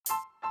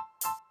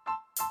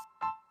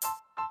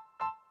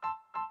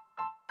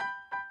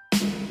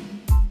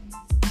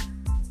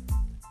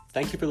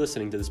Thank you for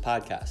listening to this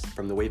podcast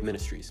from The Wave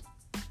Ministries.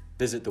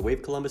 Visit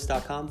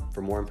thewavecolumbus.com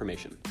for more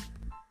information.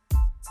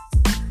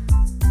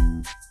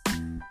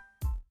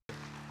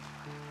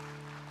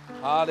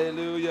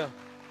 Hallelujah.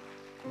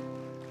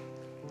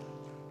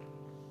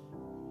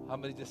 How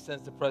many just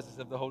sense the presence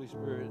of the Holy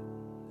Spirit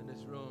in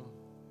this room?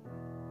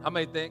 How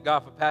many thank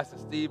God for Pastor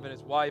Steve and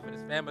his wife and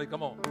his family?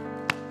 Come on.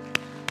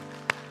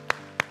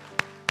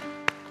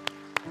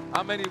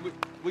 How many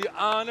we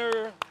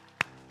honor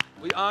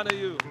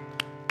you.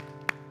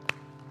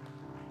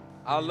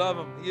 I love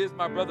him. He is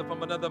my brother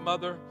from another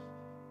mother.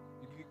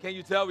 Can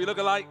you tell we look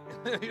alike?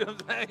 You know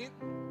what I'm saying?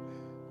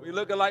 We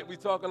look alike, we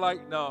talk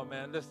alike. No,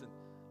 man, listen.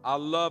 Our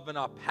love and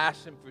our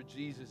passion for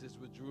Jesus is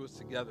what drew us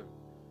together.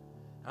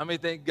 How many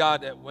thank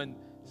God that when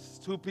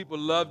two people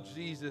love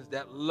Jesus,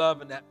 that love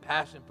and that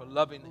passion for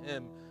loving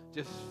him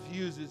just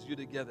fuses you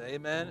together.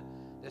 Amen?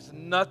 There's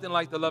nothing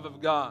like the love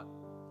of God.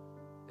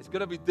 It's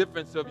going to be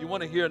different, so if you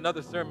want to hear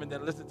another sermon,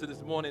 then listen to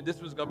this morning. This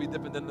one's going to be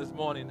different than this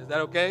morning. Is that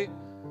okay?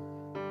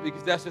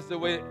 Because that's just the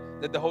way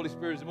that the Holy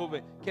Spirit is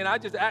moving. Can I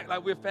just act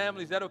like we're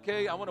family? Is that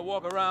okay? I want to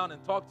walk around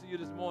and talk to you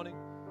this morning.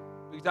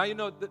 Because now you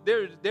know that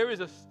there is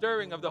a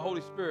stirring of the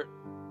Holy Spirit.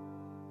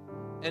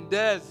 And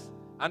Des,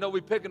 I know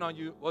we're picking on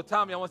you. Well,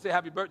 Tommy, I want to say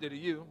happy birthday to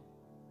you.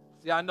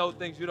 See, I know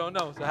things you don't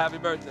know, so happy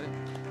birthday.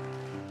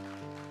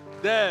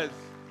 Des,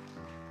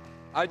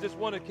 I just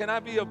want to, can I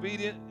be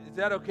obedient? Is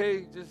that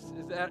okay? Is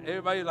that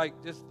everybody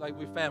just like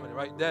we're family,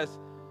 right? Des,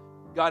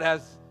 God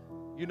has,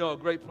 a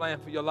great plan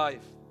for your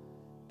life.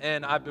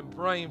 And I've been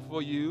praying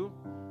for you,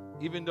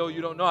 even though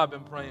you don't know I've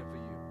been praying for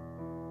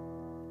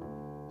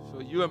you. So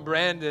you and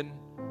Brandon,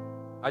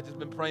 I've just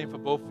been praying for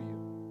both of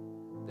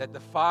you, that the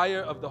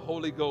fire of the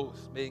Holy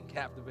Ghost may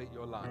captivate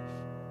your life.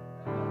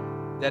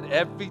 That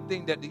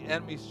everything that the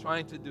enemy's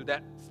trying to do,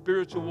 that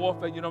spiritual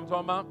warfare, you know what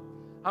I'm talking about?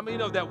 How many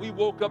know that we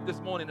woke up this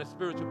morning in a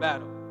spiritual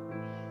battle?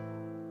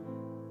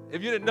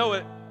 If you didn't know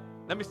it,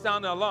 let me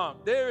sound the alarm.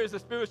 There is a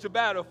spiritual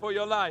battle for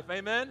your life,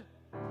 amen?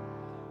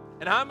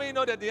 And how many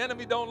know that the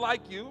enemy don't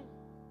like you?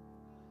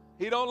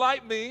 He don't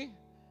like me.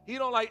 He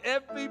don't like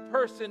every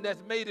person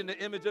that's made in the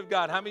image of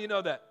God. How many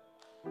know that?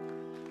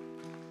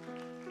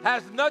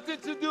 Has nothing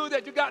to do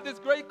that you got this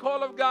great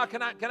call of God.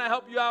 Can I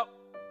help you out?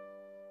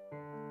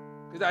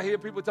 Because I hear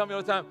people tell me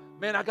all the time,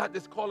 man, I got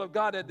this call of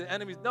God that the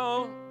enemy's.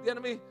 No, the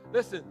enemy,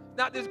 listen,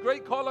 not this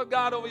great call of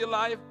God over your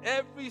life.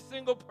 Every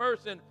single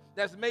person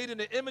that's made in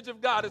the image of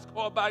God is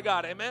called by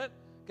God. Amen?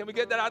 Can we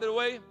get that out of the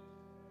way?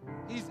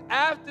 He's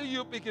after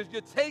you because you're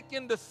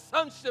taking the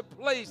sonship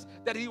place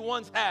that he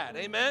once had.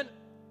 Amen?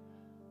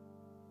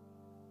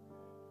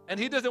 And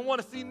he doesn't want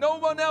to see no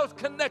one else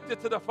connected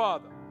to the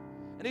Father.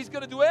 And he's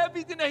going to do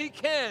everything that he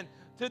can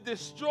to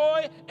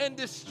destroy and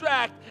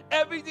distract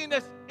everything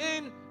that's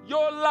in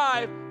your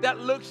life that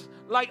looks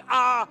like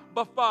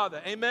Abba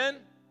Father. Amen?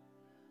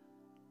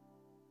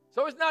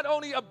 So it's not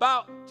only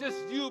about just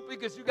you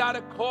because you got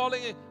a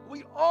calling.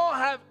 We all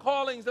have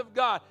callings of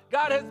God.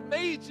 God has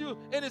made you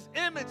in his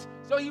image,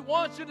 so he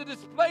wants you to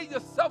display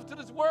yourself to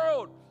this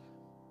world.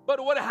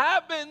 But what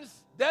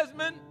happens,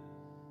 Desmond,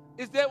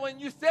 is that when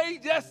you say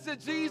yes to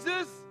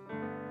Jesus,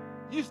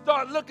 you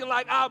start looking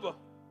like Abba.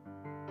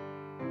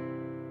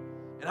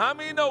 And how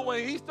many know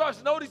when he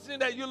starts noticing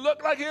that you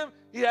look like him,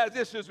 he has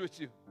issues with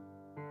you?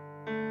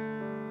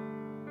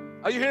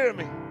 Are you hearing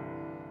me?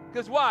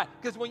 Because why?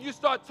 Because when you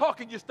start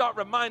talking, you start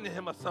reminding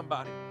him of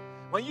somebody.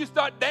 When you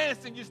start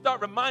dancing, you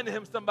start reminding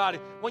him of somebody.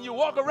 When you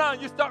walk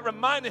around, you start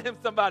reminding him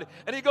of somebody.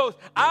 And he goes,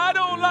 I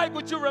don't like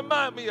what you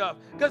remind me of.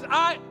 Because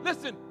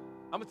listen,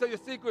 I'm going to tell you a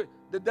secret.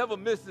 The devil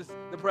misses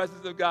the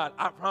presence of God.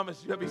 I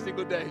promise you every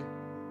single day.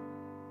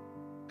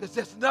 Because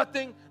there's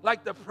nothing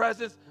like the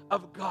presence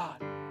of God.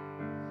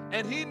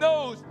 And he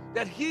knows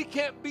that he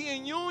can't be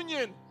in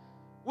union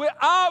with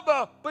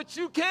Abba, but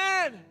you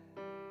can.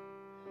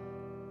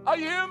 Are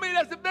you hearing me?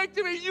 That's the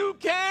victory. You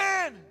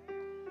can.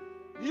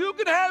 You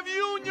can have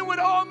union with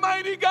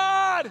Almighty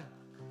God.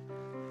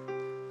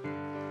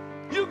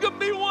 You can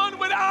be one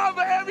with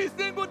Abba every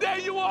single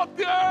day you walk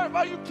the earth.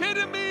 Are you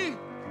kidding me?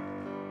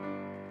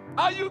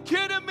 Are you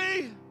kidding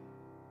me?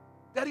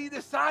 That he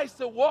decides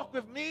to walk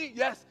with me?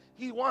 Yes,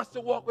 he wants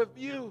to walk with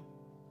you.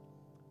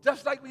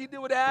 Just like he did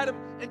with Adam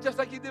and just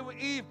like he did with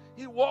Eve,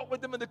 he walked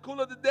with them in the cool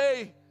of the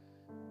day.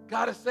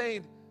 God is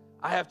saying,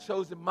 I have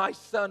chosen my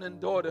son and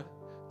daughter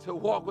to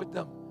walk with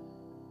them.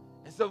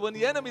 And so when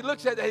the enemy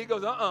looks at that, he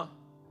goes,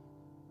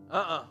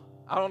 I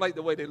don't like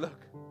the way they look.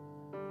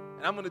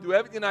 And I'm going to do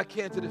everything I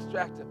can to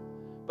distract them.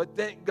 But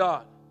thank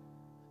God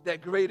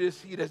that greater is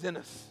he that's in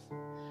us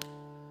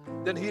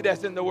than he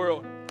that's in the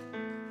world.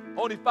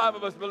 Only 5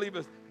 of us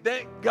believers.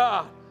 Thank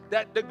God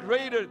that the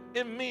greater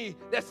in me,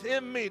 that's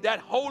in me, that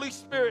Holy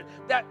Spirit,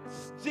 that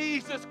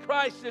Jesus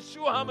Christ,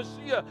 Yeshua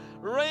HaMashiach,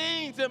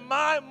 reigns in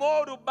my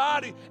mortal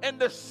body, and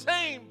the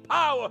same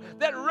power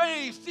that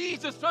raised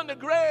Jesus from the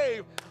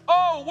grave,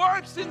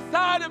 works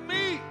inside of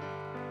me.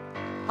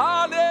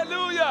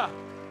 Hallelujah.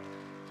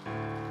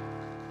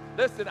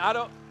 Listen,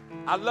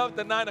 I love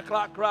the 9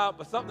 o'clock crowd,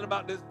 but something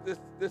about this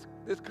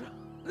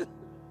crowd.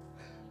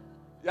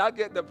 Y'all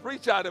get the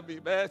preach out of me,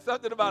 man.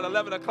 Something about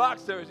 11 o'clock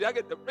service. Y'all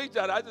get the preach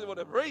out of me. I just want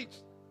to preach.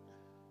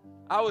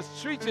 I was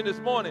preaching this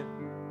morning.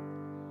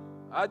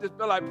 I just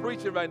feel like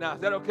preaching right now.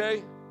 Is that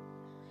okay?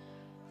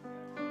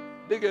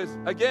 Because,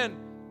 again,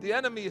 the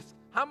enemy is,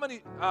 how many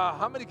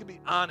can be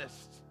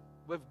honest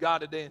with God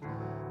today?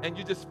 And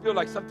you just feel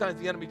like sometimes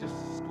the enemy just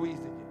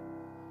squeezing you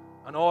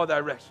in all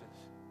directions.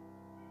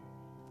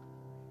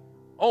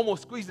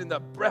 Almost squeezing the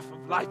breath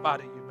of life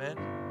out of you, man.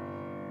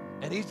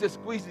 And he's just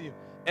squeezing you.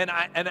 And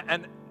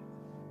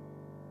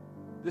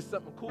there's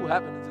something cool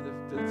happening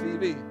to the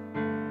TV.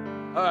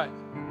 All right,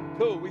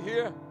 cool, we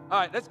here? All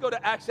right, let's go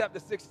to Acts chapter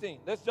 16.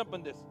 Let's jump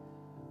in this.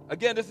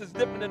 Again, this is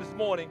different than this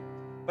morning,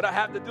 but I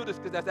have to do this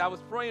because as I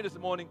was praying this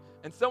morning,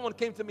 and someone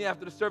came to me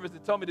after the service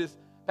and told me this,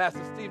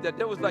 Pastor Steve, that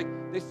there was like,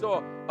 they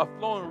saw a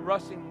flowing,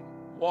 rushing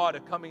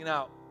water coming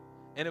out.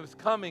 And it was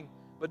coming,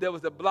 but there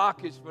was a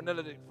blockage for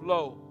another to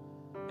flow.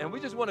 And we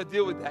just want to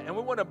deal with that. And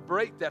we want to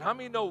break that. How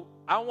many know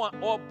I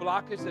want all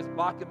blockage that's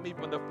blocking me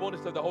from the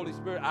fullness of the Holy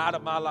Spirit out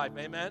of my life?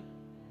 Amen?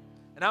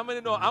 And how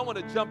many know I want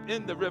to jump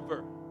in the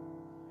river?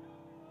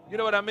 You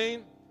know what I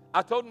mean?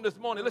 I told him this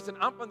morning, listen,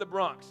 I'm from the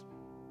Bronx.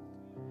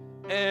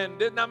 And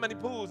there's not many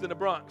pools in the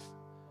Bronx.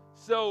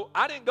 So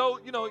I didn't go,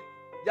 you know,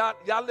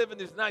 y'all live in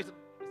these nice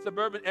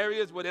suburban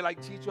areas where they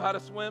like teach you how to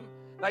swim.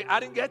 Like,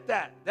 I didn't get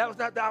that. That was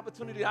not the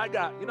opportunity I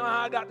got. You know how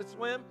I got to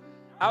swim?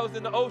 I was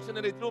in the ocean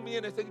and they threw me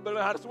in and said, you better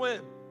learn how to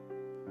swim.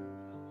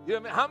 You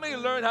know what I mean? How many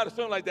learn how to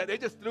swim like that? They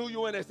just threw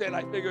you in and said,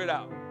 like, figure it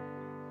out.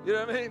 You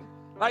know what I mean?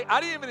 Like,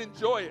 I didn't even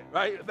enjoy it,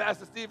 right,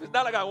 Pastor Steve? It's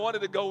not like I wanted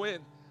to go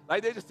in.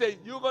 Like, they just say,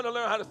 you're going to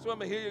learn how to swim,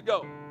 and here you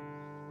go.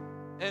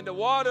 And the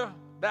water,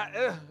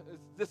 it's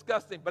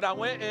disgusting. But I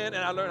went in,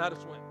 and I learned how to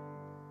swim.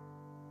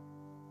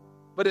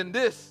 But in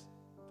this,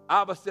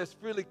 Abba says,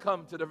 freely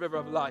come to the river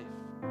of life.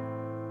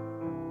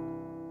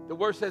 The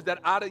word says that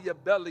out of your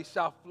belly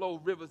shall flow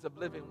rivers of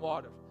living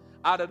water.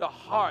 Out of the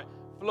heart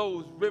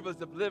flows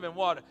rivers of living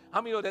water. How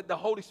many know that the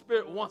Holy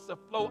Spirit wants to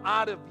flow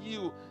out of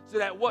you so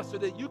that what? So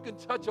that you can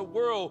touch a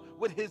world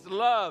with his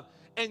love.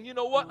 And you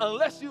know what?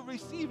 Unless you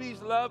receive his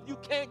love, you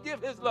can't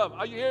give his love.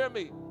 Are you hearing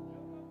me?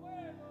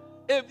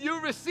 If you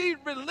receive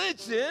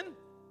religion,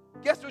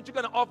 guess what you're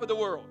going to offer the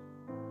world?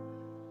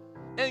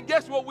 And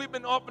guess what we've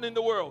been offering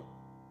the world?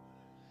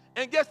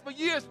 And guess for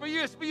years,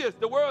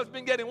 the world's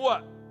been getting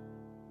what?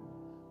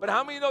 But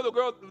how many know the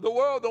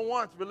world don't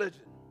want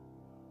religion?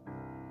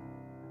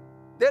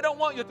 They don't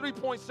want your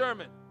 3-point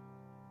sermon.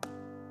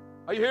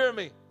 Are you hearing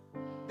me?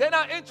 They're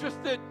not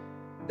interested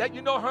that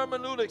you know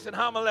hermeneutics and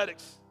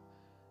homiletics.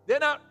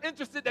 They're not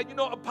interested that you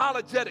know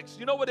apologetics.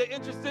 You know what they're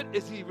interested in?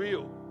 Is he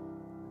real?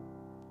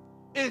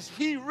 Is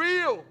he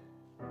real?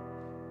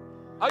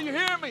 Are you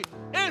hearing me?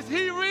 Is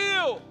he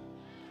real?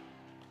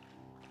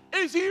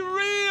 Is he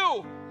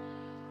real?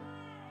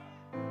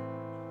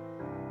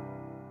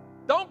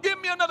 Don't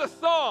give me another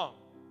song.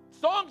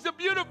 Songs are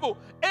beautiful.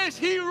 Is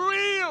he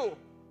real?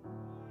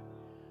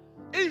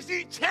 Is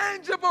he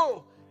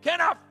tangible?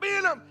 Can I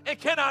feel him and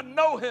can I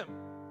know him?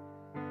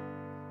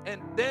 And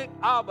thank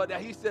Abba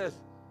that he says,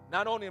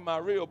 not only am I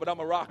real, but I'm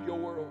going to rock your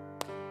world.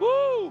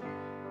 Woo!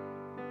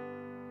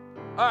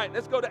 All right,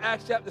 let's go to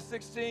Acts chapter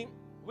 16.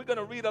 We're going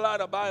to read a lot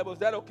of Bible. Is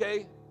that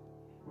okay?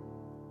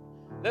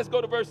 Let's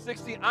go to verse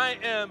 16.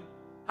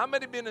 How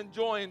many been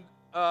enjoying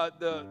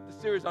the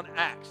series on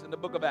Acts, in the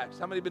book of Acts?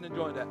 How many been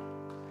enjoying that?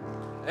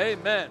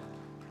 Amen.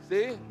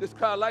 See, this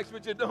crowd likes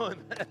what you're doing.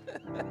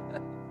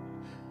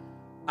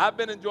 I've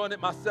been enjoying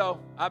it myself.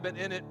 I've been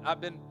in it.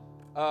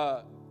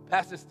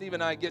 Pastor Steve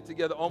and I get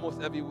together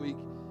almost every week,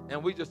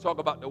 and we just talk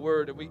about the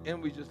word,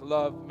 and we just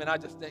love. Man, I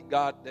just thank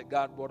God that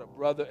God brought a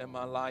brother in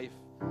my life.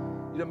 You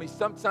know what I mean?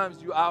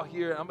 Sometimes you out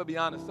here, I'm going to be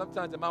honest,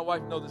 sometimes, and my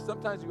wife knows this,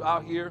 sometimes you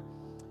out here,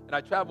 and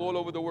I travel all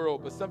over the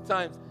world, but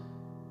sometimes,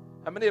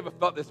 how many ever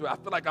felt this way? I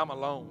feel like I'm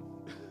alone.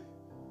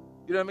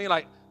 You know what I mean?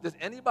 Like, does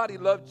anybody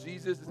love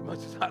Jesus as much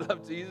as I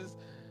love Jesus?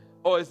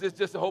 Or is this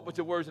just a whole bunch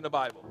of words in the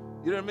Bible?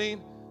 You know what I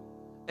mean?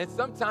 And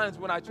sometimes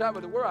when I travel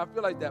the world, I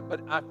feel like that.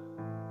 But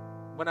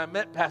when I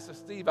met Pastor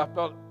Steve, I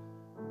felt,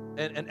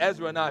 and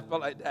Ezra and I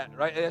felt like that,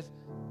 right?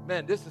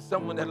 Man, this is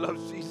someone that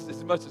loves Jesus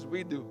as much as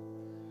we do.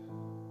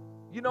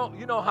 You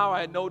know how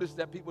I noticed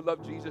that people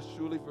love Jesus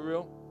truly for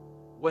real?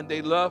 When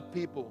they love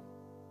people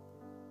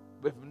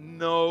with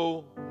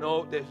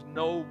there's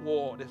no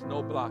wall, there's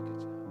no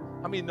blockage.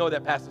 How many know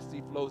that Pastor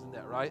Steve flows in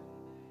that, right?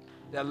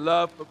 That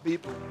love for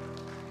people.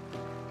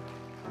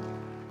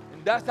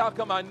 And that's how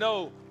come I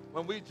know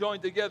when we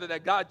join together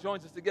that God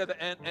joins us together,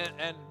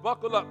 and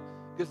buckle up,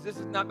 because this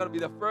is not going to be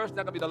the first,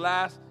 not going to be the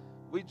last.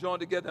 We join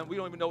together and we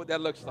don't even know what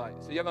that looks like.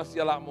 So you're going to see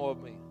a lot more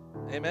of me.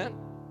 Amen?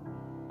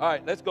 All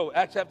right, let's go.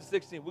 Acts chapter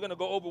 16. We're going to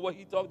go over what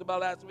he talked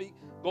about last week,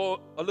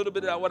 go a little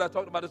bit of what I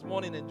talked about this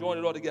morning, and join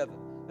it all together.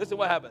 Listen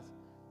what happens.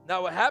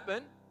 Now what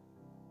happened,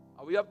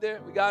 are we up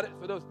there? We got it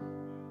for those?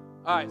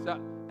 All right, so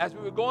as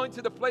we were going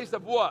to the place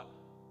of what?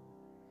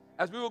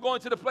 As we were going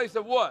to the place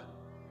of what?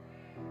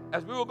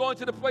 As we were going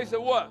to the place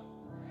of what?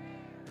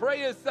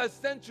 Prayer is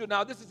essential.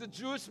 Now, this is a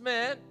Jewish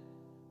man,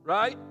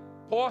 right?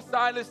 Paul,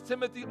 Silas,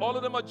 Timothy, all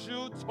of them are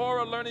Jew,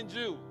 Torah learning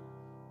Jew,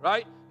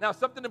 right? Now,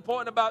 something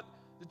important about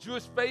the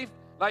Jewish faith,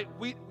 like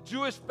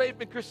Jewish faith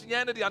and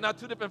Christianity are not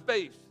two different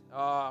faiths.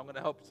 I'm going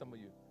to help some of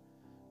you.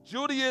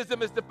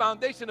 Judaism is the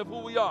foundation of who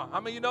we are. How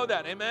many of you know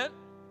that? Amen?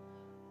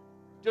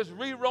 Just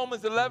read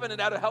Romans 11 and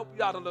that'll help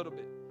you out a little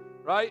bit,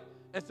 right?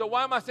 And so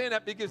why am I saying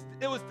that? Because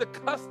it was the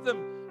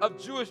custom of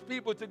Jewish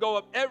people to go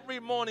up every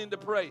morning to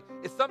pray.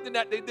 It's something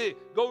that they did.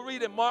 Go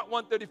read in Mark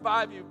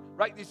 1:35. You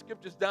write these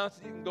scriptures down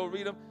so you can go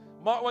read them.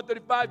 Mark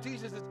 1:35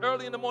 teaches us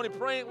early in the morning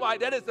praying. Why?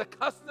 That is the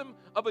custom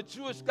of a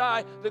Jewish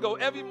guy to go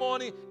every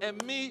morning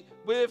and meet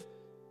with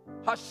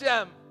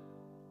Hashem.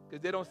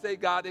 Because they don't say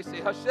God, they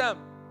say Hashem.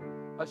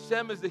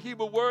 Hashem is the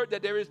Hebrew word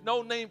that there is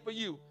no name for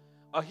you.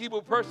 A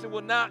Hebrew person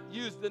will not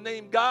use the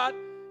name God.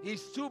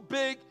 He's too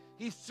big.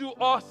 He's too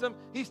awesome.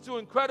 He's too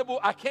incredible.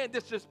 I can't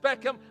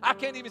disrespect him. I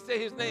can't even say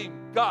his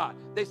name, God.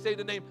 They say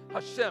the name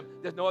Hashem.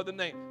 There's no other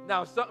name.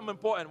 Now, something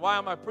important. Why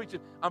am I preaching?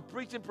 I'm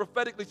preaching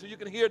prophetically so you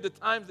can hear the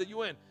times that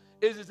you're in.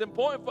 It is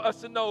important for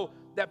us to know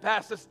that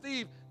Pastor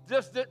Steve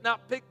just did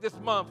not pick this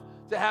month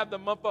to have the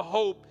month of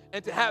hope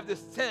and to have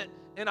this tent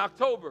in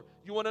October.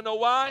 You want to know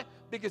why?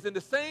 Because in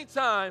the same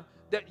time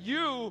that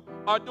you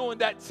are doing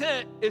that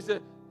tent is a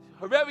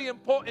very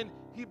important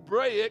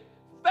Hebraic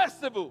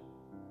festival.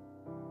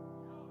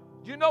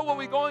 You know what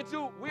we're going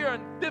to? We are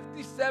in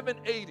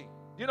 5780.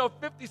 You know,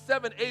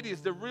 5780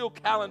 is the real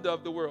calendar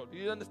of the world. Do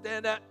you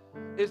understand that?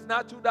 It's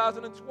not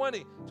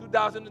 2020.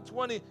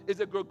 2020 is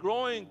a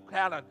Gregorian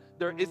calendar.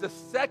 There is a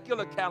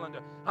secular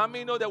calendar. How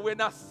many know that we're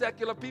not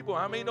secular people?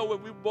 How many know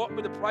when we bought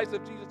with the price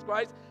of Jesus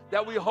Christ,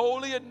 that we're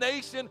holy a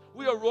nation,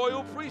 we are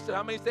royal priesthood?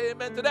 How many say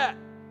amen to that?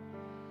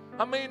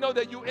 How many know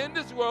that you're in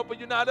this world, but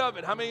you're not of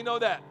it? How many know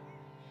that?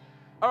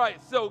 All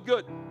right, so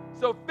good.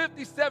 So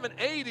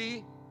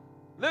 5780,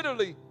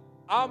 literally,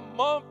 our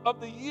month of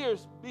the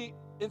years be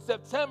in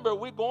September,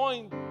 we're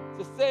going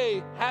to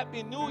say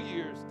Happy New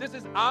Year's. This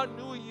is our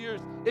New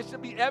Year's. It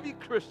should be every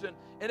Christian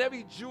and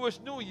every Jewish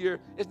New Year.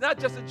 It's not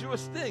just a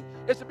Jewish thing.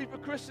 It should be for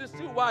Christians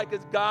too. Why?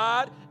 Because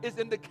God is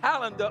in the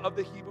calendar of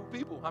the Hebrew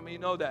people. How many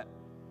know that?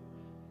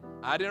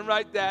 I didn't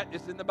write that.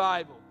 It's in the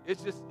Bible.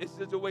 It's just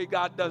the way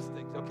God does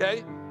things,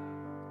 okay?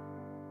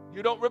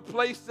 You don't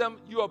replace them.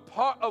 You are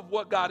part of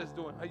what God is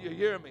doing. Are you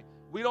hearing me?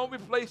 We don't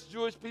replace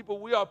Jewish people.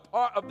 We are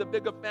part of the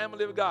bigger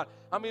family of God.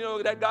 How many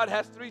know that God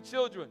has 3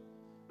 children,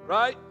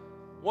 right?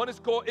 One is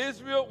called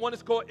Israel, one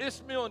is called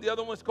Ishmael, and the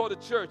other one is called the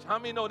church. How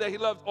many know that he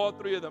loves all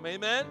 3 of them?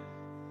 Amen?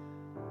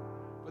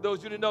 For those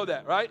of you didn't know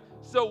that, right?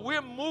 So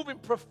we're moving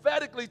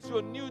prophetically to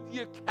a new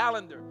year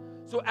calendar.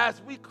 So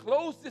as we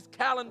close this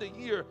calendar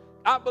year,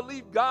 I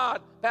believe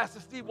God,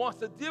 Pastor Steve, wants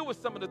to deal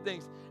with some of the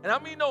things. And how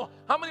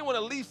many want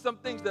to leave some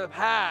things that have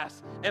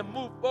passed and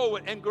move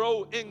forward and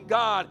grow in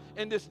God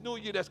in this new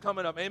year that's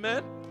coming up?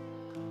 Amen?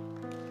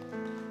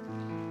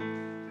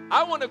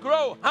 I want to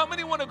grow. How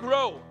many want to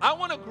grow? I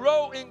want to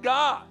grow in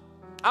God.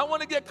 I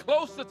want to get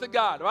closer to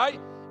God, right?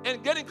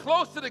 And getting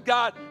closer to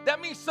God, that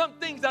means some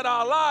things that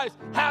our lives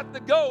have to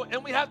go,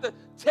 and we have to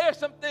tear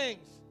some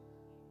things.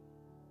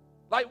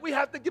 Like we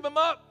have to give them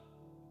up.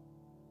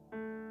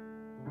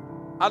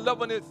 I love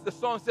when the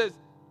song says,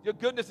 your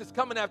goodness is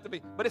coming after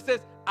me. But it says,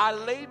 I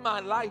laid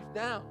my life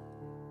down.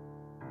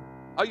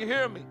 Are you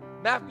hearing me?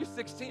 Matthew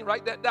 16,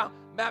 write that down.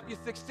 Matthew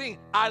 16,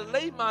 I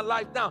laid my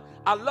life down.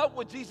 I love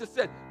what Jesus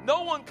said.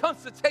 No one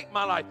comes to take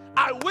my life.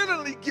 I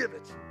willingly give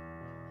it.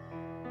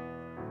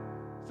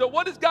 So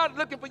what is God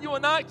looking for you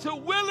and I? To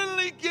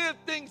willingly give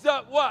things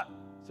up. What?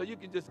 So you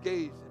can just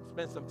gaze and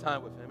spend some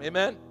time with him.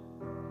 Amen?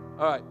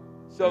 All right.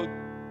 So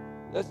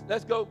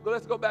let's go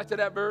back to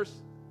that verse.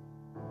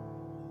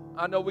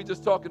 I know we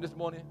just talking this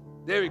morning.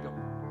 There we go.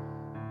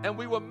 And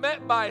we were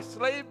met by a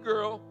slave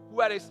girl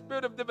who had a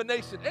spirit of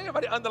divination.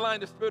 Everybody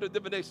underline the spirit of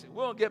divination.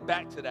 We're going to get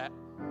back to that.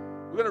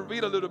 We're going to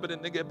read a little bit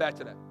and then get back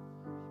to that.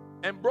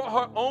 And brought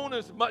her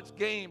owners much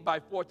gain by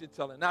fortune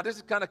telling. Now, this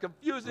is kind of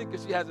confusing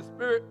because she has a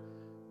spirit,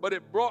 but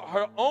it brought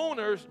her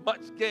owners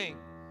much gain.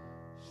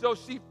 So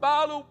she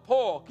followed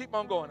Paul. Keep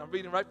on going. I'm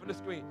reading right from the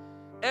screen.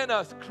 And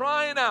us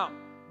crying out,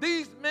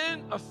 these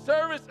men are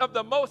servants of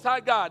the Most High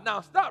God. Now,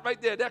 stop right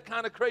there. That's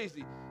kind of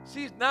crazy.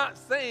 She's not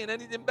saying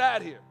anything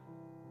bad here.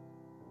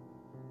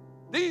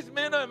 These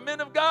men are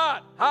men of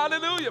God.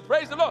 Hallelujah.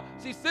 Praise the Lord.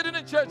 She's sitting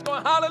in church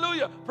going,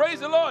 hallelujah.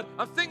 Praise the Lord.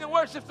 I'm singing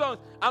worship songs.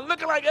 I'm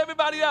looking like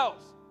everybody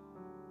else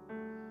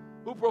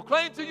who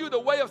proclaim to you the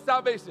way of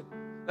salvation.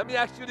 Let me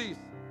ask you these.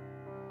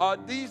 Are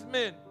these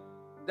men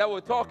that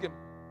were talking,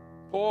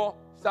 Paul,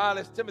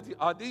 Silas, Timothy,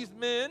 are these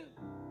men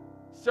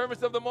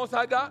servants of the Most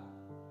High God?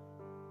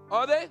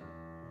 Are they?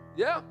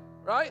 Yeah,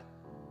 right?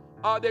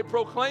 Are they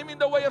proclaiming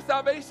the way of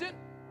salvation?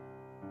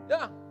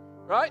 Yeah,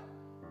 right?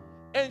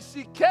 And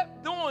she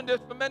kept doing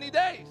this for many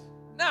days.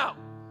 Now,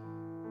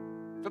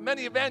 for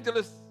many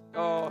evangelists,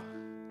 I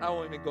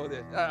won't even go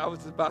there. I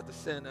was about to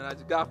sin,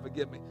 and God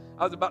forgive me.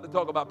 I was about to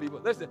talk about people.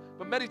 Listen,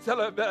 for many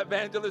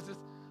televangelists,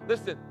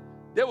 listen,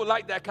 they would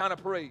like that kind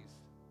of praise.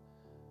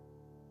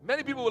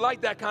 Many people would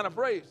like that kind of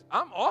praise.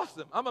 I'm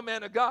awesome. I'm a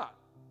man of God.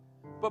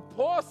 But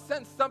Paul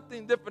sensed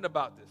something different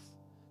about this.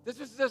 This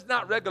is just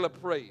not regular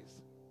praise.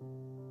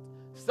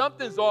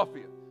 Something's off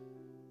here.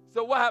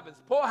 So what happens?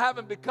 Paul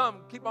having become,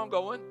 keep on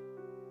going,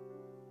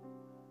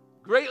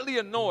 greatly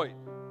annoyed.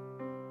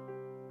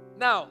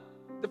 Now,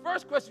 the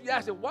first question you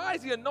ask is, why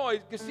is he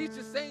annoyed? Because she's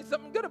just saying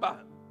something good about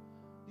him.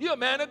 You're a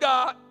man of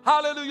God.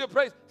 Hallelujah,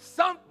 praise.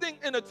 Something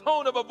in the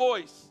tone of a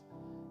voice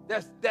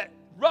that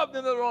rubbed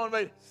in the wrong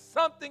way.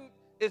 Something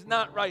is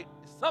not right.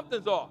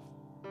 Something's off.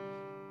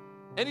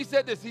 And he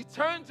said this. He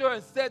turned to her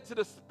and said to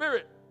the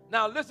Spirit.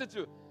 Now listen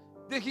to it.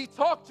 Did he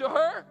talk to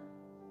her?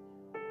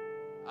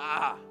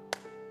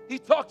 He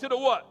talked to the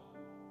what?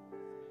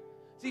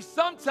 See,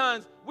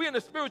 sometimes we're in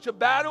a spiritual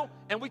battle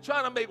and we're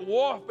trying to make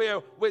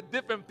warfare with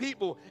different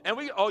people. And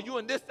you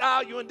in this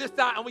side, you in this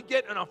side, and we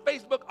get on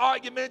Facebook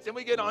arguments and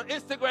we get on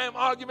Instagram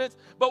arguments,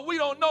 but we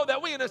don't know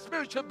that we're in a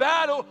spiritual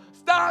battle.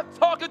 Stop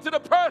talking to the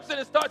person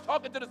and start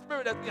talking to the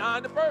spirit that's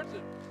behind the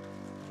person.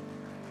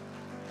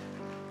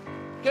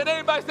 Can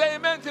anybody say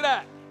amen to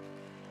that?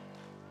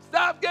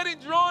 Stop getting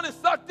drawn and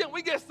sucked in.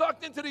 We get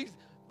sucked into these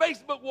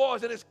Facebook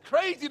wars, and it's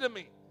crazy to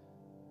me.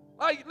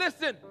 Like,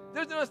 listen,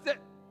 there's no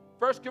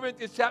 1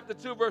 Corinthians chapter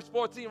 2, verse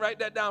 14. Write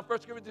that down. 1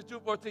 Corinthians 2,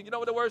 14. You know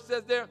what the word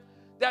says there?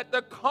 That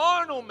the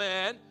carnal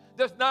man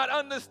does not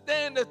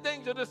understand the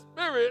things of the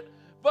Spirit,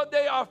 but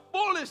they are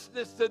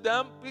foolishness to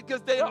them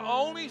because they are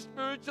only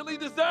spiritually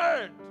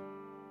discerned.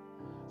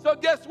 So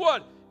guess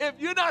what? If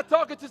you're not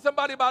talking to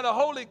somebody about the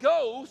Holy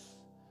Ghost,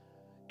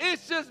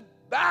 it's just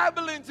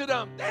babbling to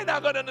them. They're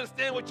not going to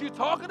understand what you're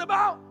talking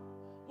about.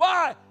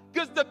 Why?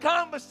 Because the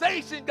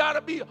conversation got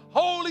to be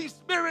Holy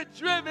Spirit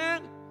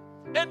driven,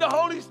 and the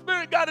Holy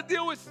Spirit got to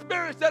deal with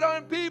spirits that are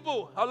in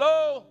people.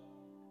 Hello?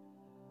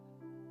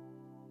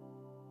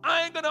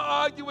 I ain't going to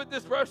argue with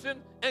this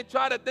person and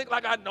try to think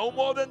like I know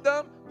more than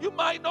them. You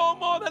might know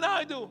more than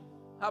I do.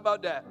 How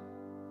about that?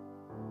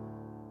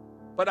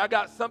 But I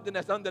got something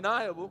that's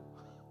undeniable.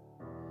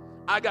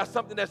 I got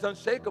something that's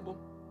unshakable.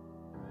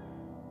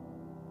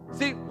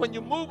 See, when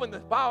you move in the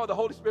power of the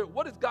Holy Spirit,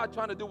 what is God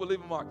trying to do with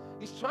Levi Mark?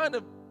 He's trying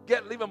to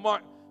get Levi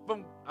Mark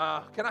from,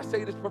 can I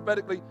say this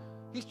prophetically?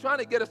 He's trying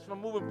to get us from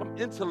moving from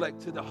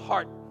intellect to the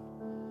heart,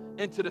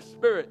 into the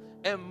spirit,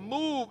 and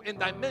move in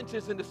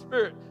dimensions in the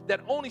spirit that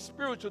only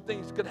spiritual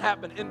things could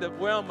happen in the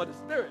realm of the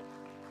spirit.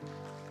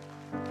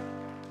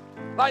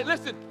 Like,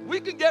 listen, we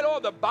can get all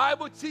the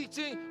Bible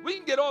teaching, we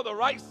can get all the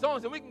right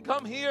songs, and we can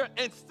come here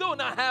and still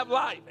not have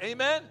life.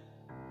 Amen?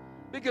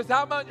 Because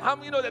how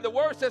many know that the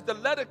word says the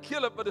letter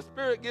killeth, but the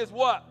spirit gives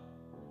what?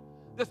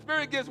 The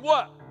spirit gives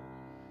what?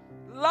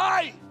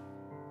 Life.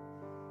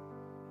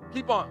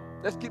 Keep on.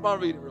 Let's keep on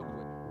reading real quick.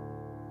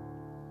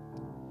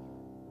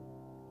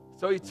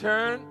 So he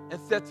turned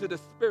and said to the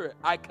spirit,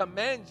 I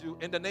command you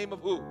in the name of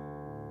who?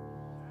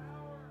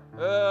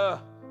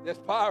 There's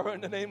power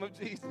in the name of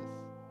Jesus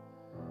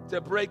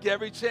to break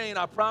every chain.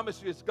 I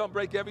promise you it's going to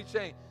break every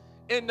chain.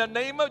 In the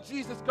name of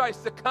Jesus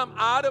Christ, to come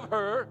out of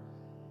her.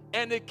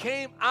 And it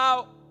came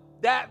out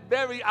that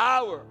very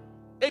hour.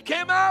 It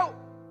came out.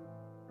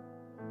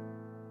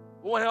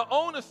 When her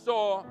owner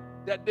saw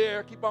that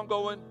there, keep on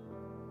going,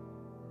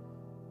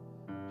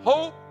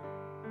 hope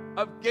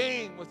of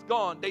gain was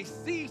gone, they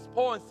seized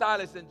Paul and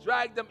Silas and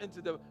dragged them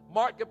into the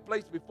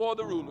marketplace before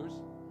the rulers.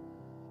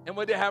 And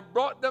when they had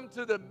brought them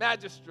to the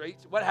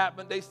magistrates, what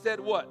happened? They said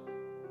what?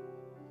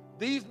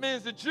 These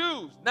men are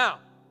Jews.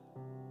 Now,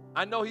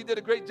 I know he did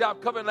a great job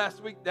covering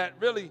last week that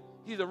really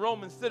he's a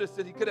Roman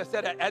citizen. He could have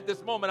said at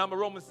this moment, I'm a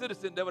Roman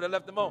citizen. They would have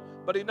left him alone.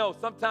 But he knows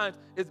sometimes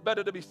it's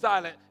better to be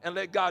silent and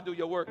let God do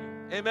your work.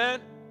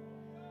 Amen?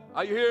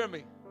 Are you hearing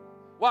me?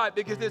 Why?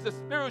 Because there's a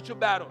spiritual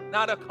battle,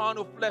 not a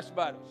carnal flesh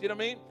battle. See what I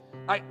mean?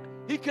 Like,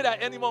 he could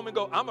at any moment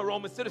go, I'm a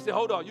Roman citizen.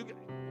 Hold on.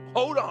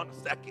 Hold on a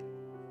second.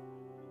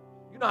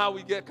 You know how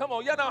we get. Come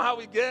on. You know how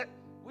we get.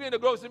 We in the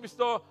grocery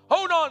store.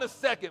 Hold on a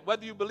second,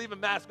 whether you believe in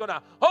masks or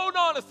not. Hold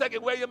on a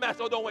second, wear your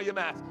mask or don't wear your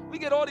mask. We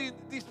get all these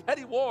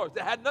petty wars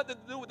that had nothing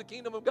to do with the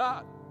kingdom of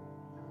God.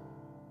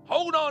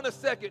 Hold on a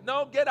second.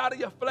 No, get out of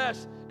your flesh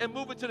and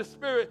move into the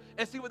spirit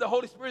and see what the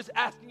Holy Spirit is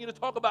asking you to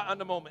talk about in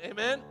the moment.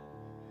 Amen?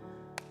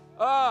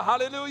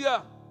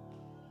 Hallelujah.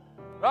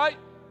 Right?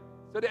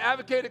 So they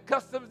advocated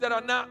customs that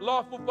are not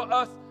lawful for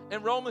us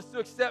and Romans to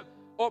accept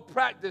or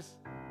practice.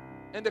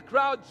 And the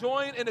crowd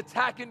joined in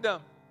attacking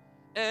them.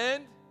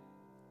 And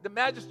the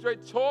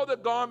magistrate tore the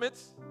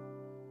garments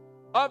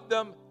of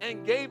them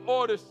and gave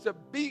orders to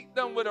beat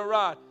them with a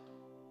rod.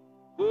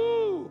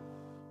 Woo!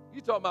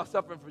 You talking about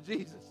suffering for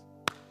Jesus.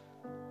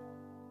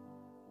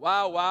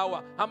 Wow, wow,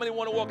 wow. How many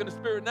want to walk in the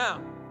spirit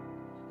now?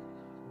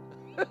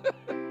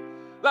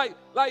 like,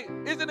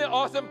 isn't it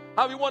awesome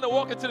how we want to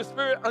walk into the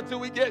spirit until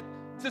we get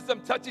to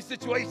some touchy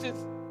situations?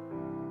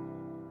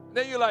 And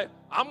then you're like,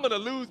 I'm going to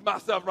lose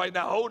myself right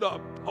now. Hold up.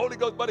 Holy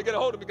Ghost better get a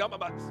hold of me. I'm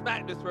about to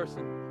smack this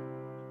person.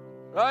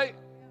 Right?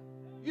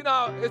 You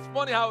know, it's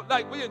funny how,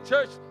 like, we in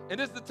church, and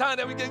this is the time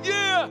that we get,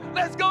 yeah,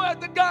 let's go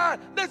after God.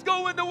 Let's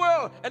go in the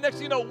world. And next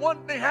thing you know,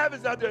 one thing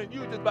happens out there, and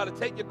you just about to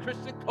take your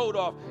Christian coat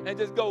off and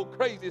just go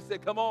crazy and say,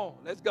 come on,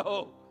 let's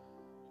go.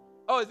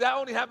 Oh, is that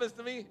only happens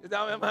to me?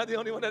 Am I the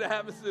only one that it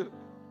happens to?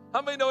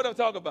 How many know what I'm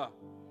talking about?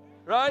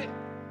 Right?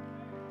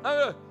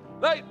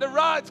 Like, the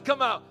rods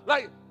come out.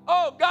 Like,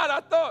 Oh, God,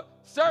 I thought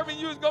serving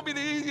you is going to be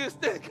the easiest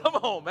thing. Come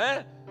on,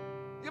 man.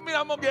 You mean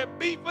I'm going to get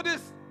beat for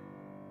this?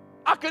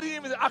 I could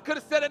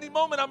have said any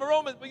moment I'm a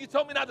Roman, but you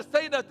told me not to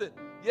say nothing.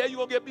 Yeah, you're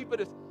going to get beat for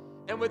this.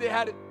 And when they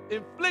had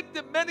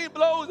inflicted many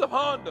blows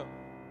upon them.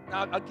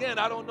 Now, again,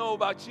 I don't know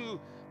about you,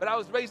 but I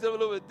was raised a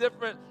little bit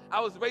different. I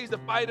was raised a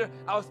fighter.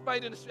 I was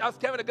fighting in the street. I was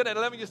carrying a gun at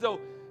 11 years old.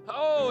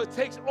 Oh, it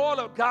takes all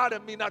of God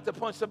in me not to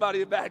punch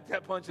somebody back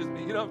that punches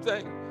me. You know what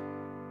I'm saying?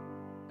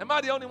 Am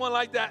I the only one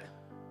like that?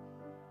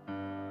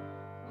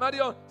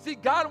 See,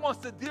 God wants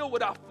to deal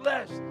with our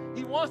flesh.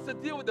 He wants to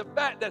deal with the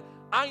fact that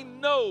I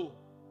know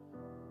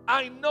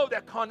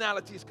that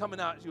carnality is coming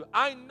out at you.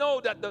 I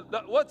know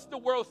that what's the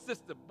world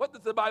system? What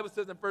does the Bible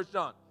say in 1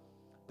 John?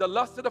 The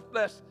lust of the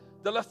flesh,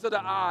 the lust of the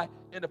eye,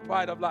 and the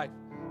pride of life.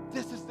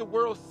 This is the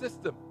world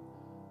system.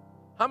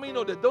 How many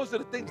know that those are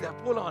the things that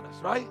pull on us,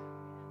 right?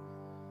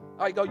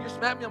 All right, go, you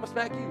smack me, I'm going to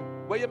smack you.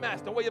 Wear your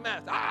mask, don't wear your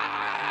mask.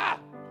 Ah!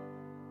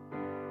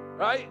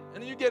 Right?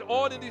 And then you get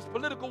all in these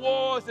political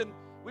wars, and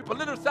we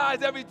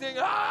politicize everything.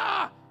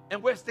 Ah!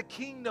 And where's the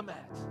kingdom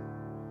at?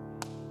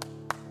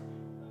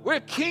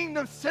 We're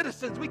kingdom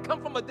citizens. We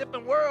come from a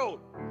different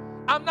world.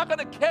 I'm not going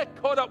to get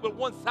caught up with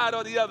one side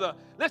or the other.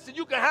 Listen,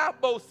 you can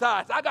have both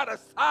sides. I got a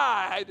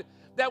side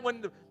that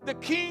when the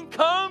king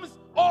comes,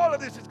 all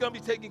of this is going to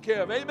be taken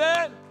care of.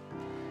 Amen?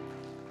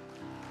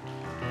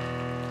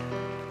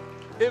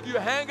 If you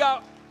hang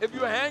out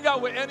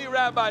with any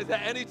rabbis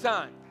at any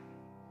time,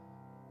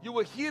 you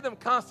will hear them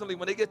constantly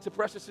when they get to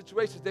pressure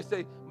situations. They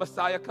say,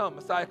 Messiah come,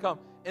 Messiah come.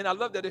 And I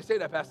love that they say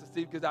that, Pastor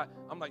Steve, because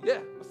I'm like, yeah,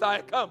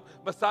 Messiah come,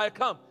 Messiah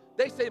come.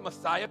 They say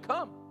Messiah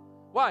come.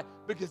 Why?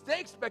 Because they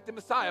expected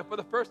Messiah for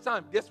the first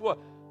time. Guess what?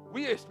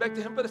 We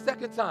expected him for the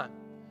second time.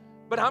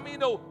 But how many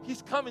know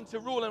he's coming to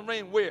rule and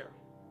reign where?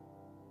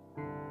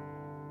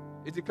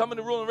 Is he coming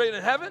to rule and reign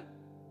in heaven?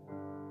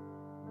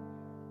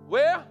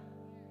 Where?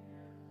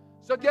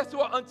 So guess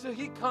what? Until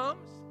he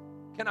comes,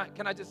 can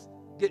I just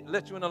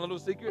let you in on a little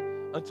secret?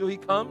 Until he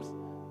comes,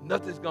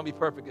 nothing's going to be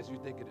perfect as you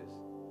think it is.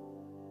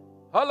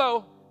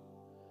 Hello?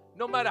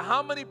 No matter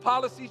how many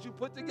policies you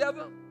put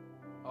together,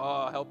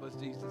 oh, help us,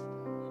 Jesus.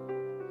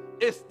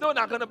 It's still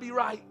not going to be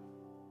right.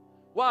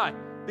 Why?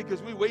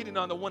 Because we're waiting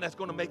on the one that's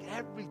going to make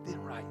everything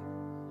right.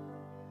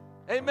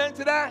 Amen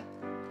to that?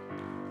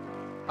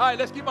 All right,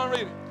 let's keep on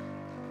reading.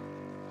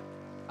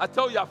 I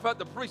told you I felt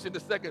the preaching the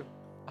second.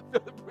 I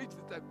felt the preaching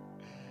the second.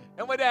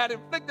 And when they had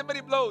inflicted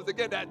many blows,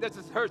 again, that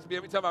just hurts me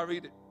every time I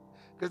read it.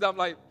 Because I'm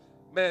like,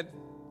 man,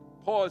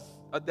 Paul's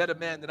a deader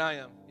man than I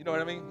am. You know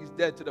what I mean? He's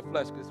dead to the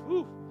flesh.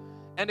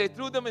 And they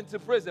threw them into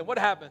prison. What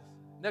happens?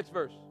 Next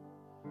verse.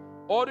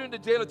 Ordering the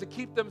jailer to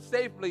keep them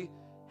safely,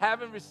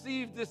 having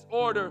received this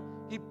order,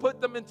 he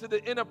put them into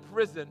the inner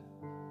prison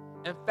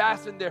and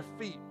fastened their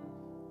feet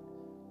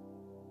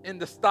in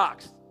the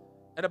stocks.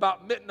 And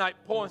about midnight,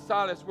 Paul and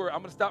Silas were, I'm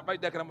going to stop right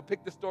there and I'm going to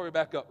pick the story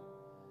back up.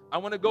 I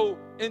want to go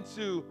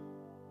into,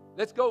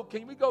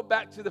 can we go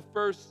back to the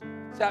first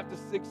chapter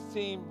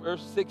 16,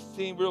 verse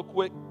 16 real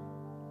quick?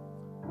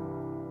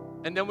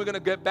 And then we're going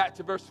to get back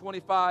to verse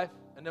 25,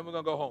 and then we're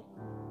going to go home.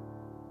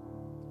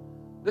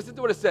 Listen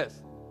to what it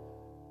says.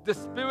 The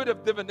spirit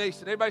of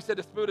divination. Everybody said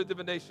the spirit of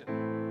divination.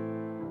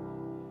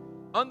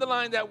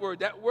 Underline that word.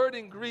 That word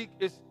in Greek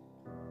is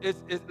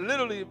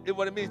literally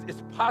what it means.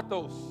 It's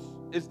pathos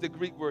is the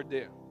Greek word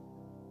there.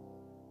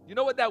 You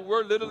know what that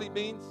word literally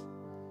means?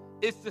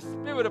 It's the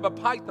spirit of a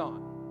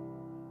python.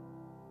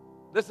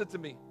 Listen to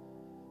me,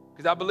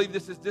 because I believe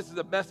this is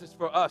a message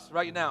for us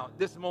right now,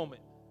 this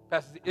moment.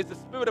 Pastor, it's the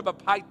spirit of a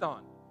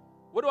python.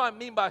 What do I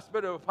mean by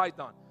spirit of a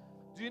python?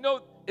 Do you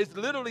know it's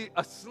literally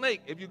a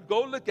snake? If you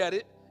go look at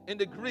it in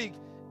the Greek,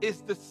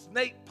 it's the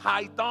snake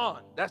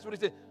python. That's what it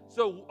said.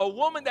 So a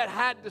woman that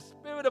had the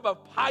spirit of a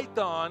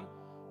python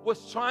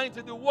was trying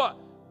to do what?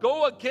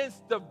 Go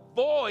against the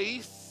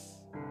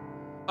voice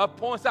of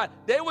Paul and Silas.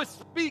 They were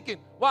speaking.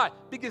 Why?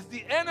 Because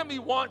the enemy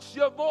wants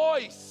your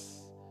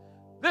voice.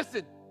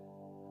 Listen,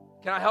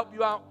 can I help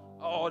you out?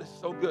 Oh, this is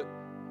so good.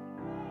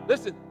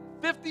 Listen,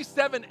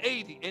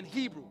 5780 in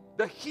Hebrew.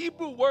 The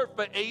Hebrew word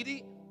for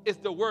 80 is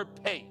the word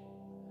pay.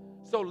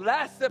 So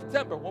last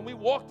September, when we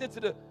walked into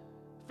the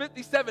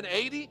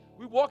 5780,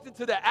 we walked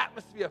into the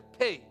atmosphere of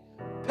pay.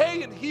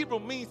 Pay in Hebrew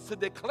means to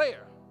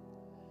declare.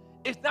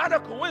 It's not a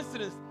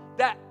coincidence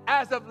that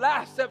as of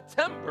last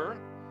September,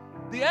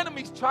 the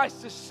enemy tries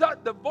to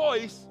shut the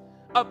voice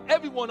of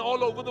everyone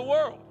all over the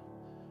world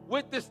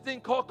with this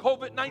thing called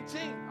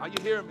COVID-19. Are you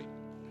hearing me?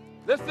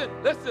 Listen.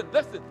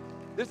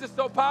 This is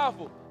so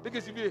powerful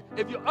because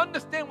if you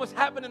understand what's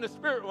happening in the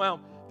spirit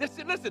realm,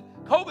 listen,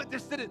 COVID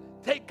just didn't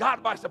take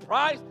God by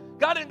surprise.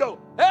 God didn't go,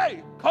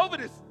 hey,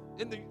 COVID is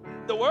in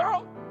the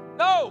world.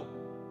 No,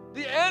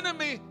 the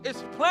enemy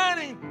is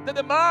planning the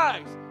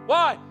demise.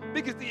 Why?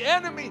 Because the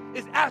enemy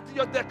is after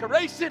your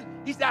decoration,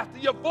 he's after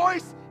your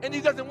voice, and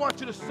he doesn't want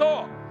you to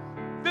soar.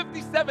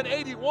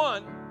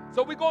 5781,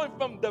 so we're going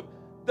from the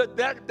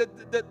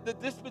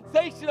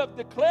dispensation of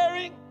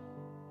declaring.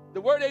 The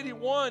word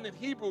 81 in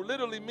Hebrew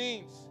literally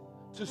means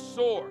to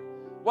soar.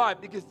 Why?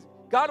 Because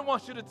God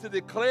wants you to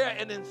declare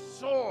and then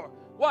soar.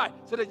 Why?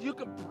 So that you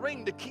can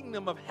bring the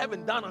kingdom of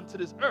heaven down onto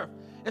this earth.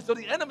 And so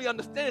the enemy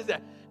understands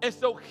that. And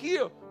so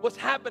here, what's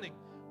happening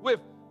with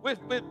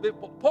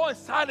Paul and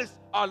Silas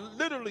are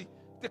literally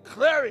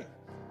declaring,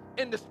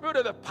 and the spirit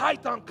of the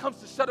python comes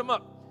to shut them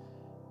up.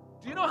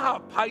 Do you know how a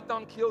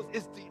python kills?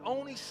 It's the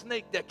only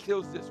snake that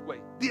kills this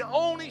way. The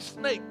only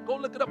snake. Go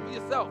look it up for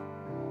yourself.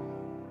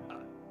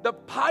 The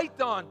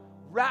python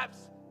wraps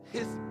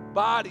his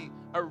body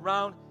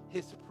around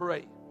his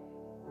prey.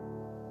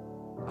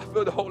 I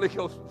feel the Holy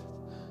Ghost.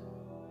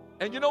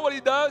 And you know what he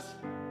does?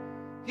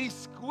 He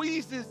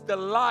squeezes the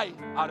life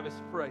out of his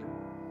prey.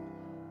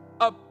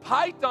 A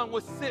python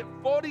would sit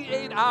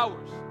 48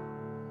 hours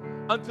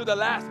until the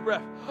last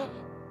breath.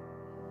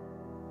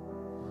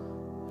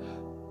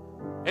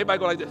 Everybody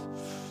go like this.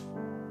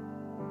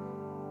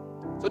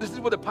 So this is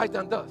what the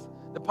python does.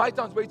 The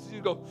python's waits till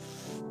you go,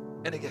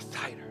 and it gets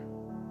tighter.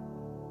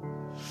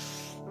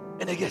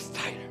 And it gets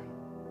tighter.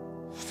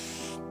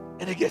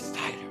 And it gets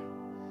tighter.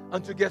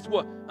 Until guess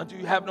what? Until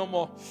you have no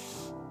more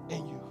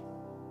in you.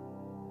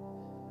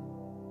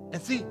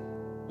 And see,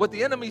 what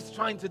the enemy's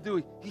trying to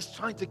do, he's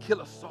trying to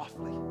kill us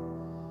softly.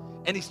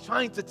 And he's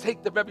trying to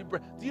take the very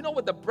breath. Do you know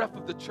what the breath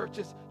of the church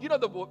is? You know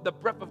the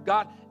breath of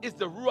God is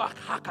the Ruach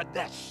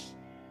HaKodesh.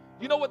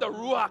 You know what the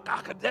Ruach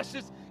HaKodesh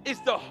is? It's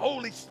the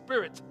Holy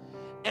Spirit.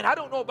 And I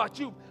don't know about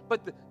you,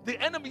 but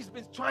the enemy's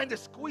been trying to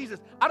squeeze us.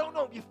 I don't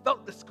know if you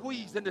felt the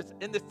squeeze in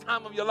this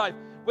time of your life,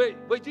 where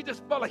you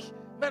just felt like,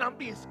 man, I'm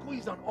being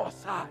squeezed on all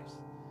sides.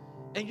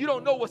 And you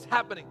don't know what's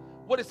happening.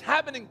 What is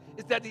happening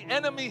is that the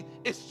enemy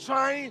is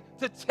trying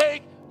to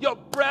take your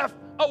breath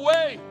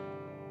away.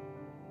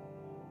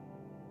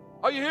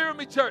 Are you hearing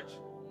me, church?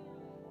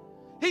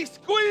 He's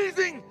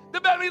squeezing the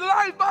very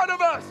life out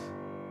of us.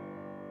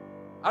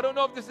 I don't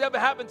know if this ever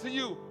happened to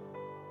you,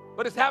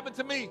 but it's happened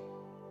to me,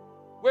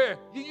 where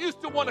you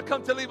used to want to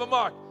come to Leave a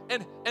Mark,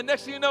 and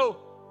next thing you know,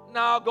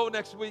 I'll go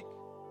next week.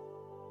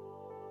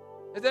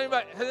 Has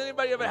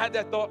anybody ever had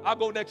that thought? I'll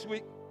go next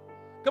week.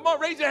 Come on,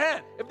 raise your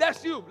hand. If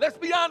that's you, let's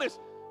be honest,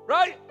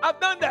 right? I've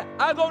done that.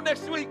 I'll go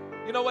next week.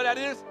 You know what that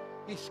is?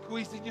 He's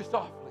squeezing you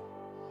softly.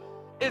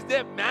 Is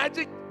there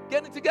magic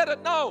getting together?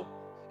 No.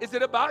 Is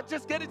it about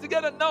just getting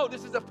together? No.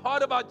 This is a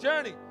part of our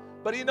journey.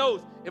 But he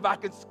knows if I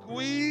can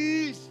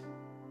squeeze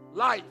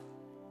life.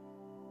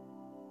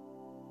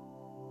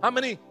 How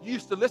many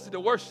used to listen to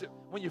worship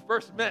when you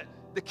first met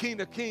the King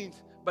of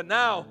Kings, but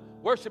now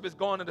worship is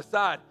gone to the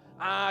side?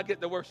 I get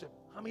the worship.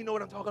 How many know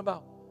what I'm talking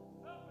about?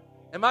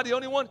 Am I the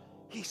only one?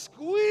 He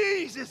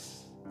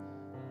squeezes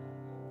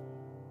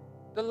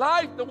the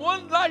life, the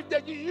one life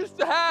that you used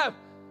to have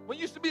when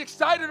you used to be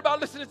excited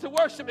about listening to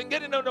worship and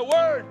getting on the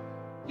word.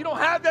 You don't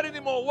have that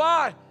anymore.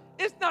 Why?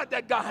 It's not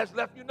that God has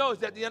left you. No,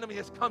 it's that the enemy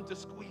has come to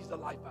squeeze the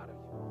life out of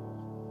you.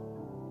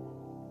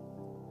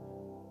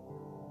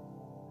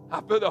 I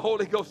feel the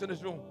Holy Ghost in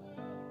this room.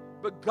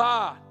 But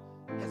God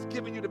has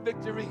given you the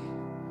victory.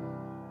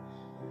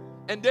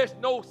 And there's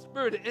no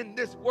spirit in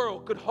this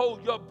world could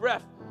hold your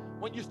breath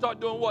when you start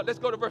doing what? Let's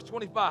go to verse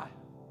 25.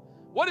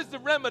 What is the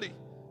remedy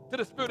to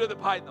the spirit of the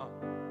python?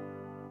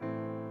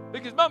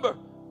 Because remember,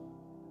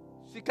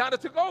 she kind of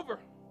took over,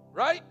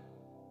 right?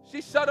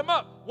 She shut him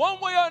up.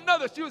 One way or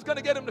another, she was going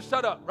to get him to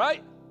shut up,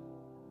 right?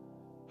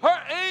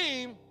 Her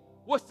aim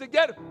was to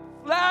get him.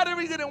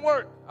 Flattery didn't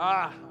work.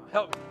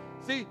 Help me.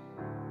 See,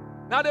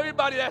 not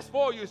everybody that's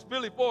for you is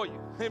really for you.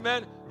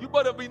 Amen. You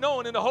better be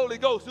knowing in the Holy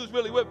Ghost who's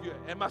really with you.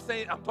 Am I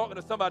saying, I'm talking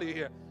to somebody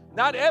here.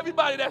 Not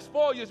everybody that's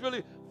for you is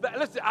really,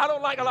 listen, I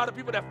don't like a lot of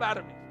people that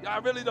flatter me. I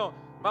really don't.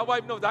 My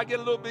wife knows I get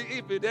a little bit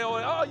iffy. They're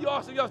always, oh, you're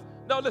awesome, you're awesome.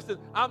 No, listen,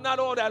 I'm not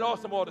all that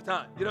awesome all the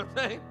time. You know what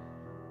I'm saying?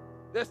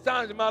 There's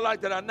times in my life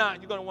that I'm not,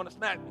 and you're going to want to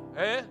smack me.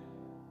 Eh?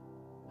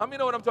 How many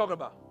know what I'm talking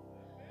about?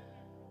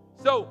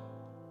 So,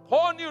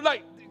 Paul knew,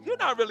 like, you're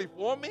not really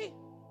for me.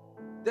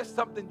 There's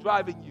something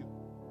driving you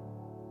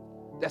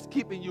that's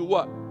keeping you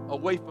what?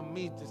 Away from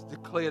me to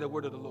declare the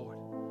word of the Lord.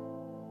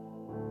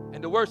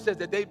 And the word says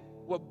that they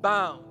were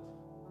bound.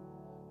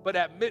 But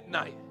at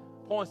midnight,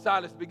 Paul and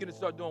Silas begin to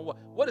start doing what?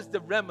 What is the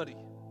remedy?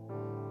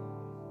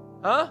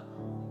 Huh?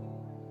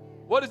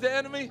 What is the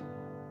enemy?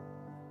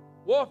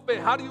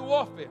 Warfare. How do you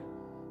warfare?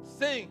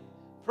 Sing,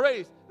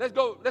 praise. Let's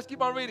go. Let's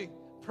keep on reading.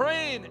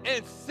 Praying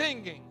and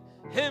singing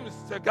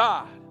hymns to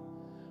God.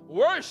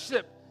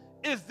 Worship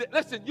is the,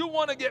 listen, you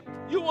want to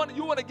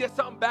get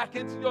something back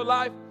into your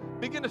life?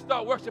 Begin to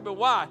start worshiping.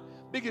 Why?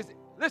 Because,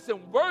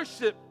 listen,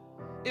 worship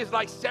is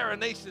like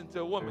serenation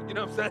to a woman. You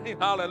know what I'm saying?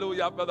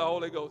 Hallelujah for the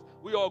Holy Ghost.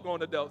 We all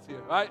grown adults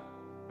here, right?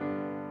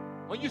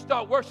 When you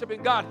start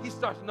worshiping God, he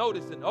starts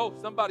noticing, oh,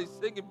 somebody's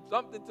singing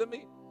something to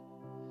me.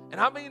 And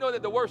how many know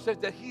that the word says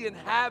that he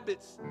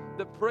inhabits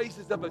the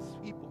praises of his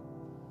people?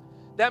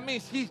 That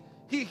means he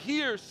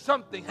hears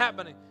something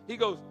happening. He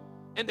goes,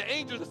 and the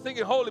angels are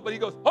singing holy, but he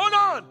goes, hold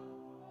on.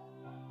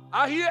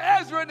 I hear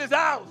Ezra in his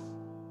house.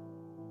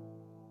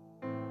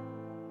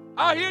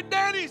 I hear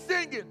Danny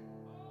singing.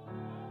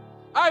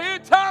 I hear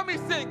Tommy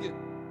singing.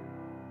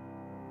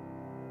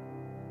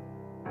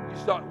 You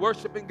start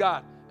worshiping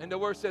God, and the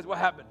word says what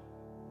happened?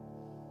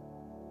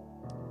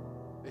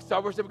 They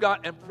started worshiping God,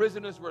 and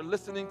prisoners were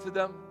listening to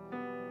them.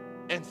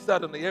 And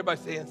suddenly, everybody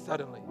saying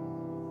suddenly.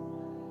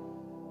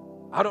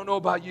 I don't know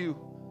about you,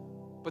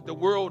 but the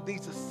world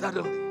needs a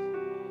suddenly.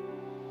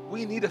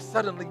 We need a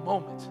suddenly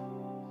moment.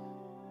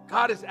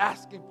 God is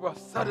asking for a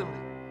suddenly.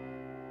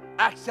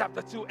 Acts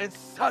chapter 2, and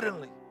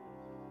suddenly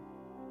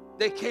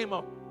there came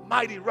a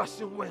mighty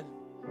rushing wind,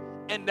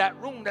 and that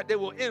room that they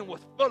were in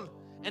was full,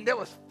 and there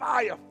was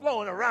fire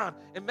flowing around.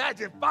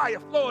 Imagine fire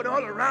flowing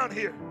all around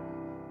here.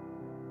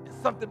 And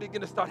something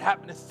began to start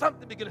happening.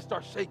 Something began to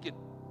start shaking.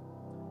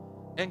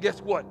 And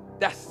guess what?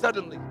 That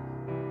suddenly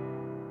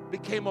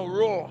became a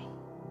roar.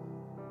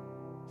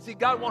 See,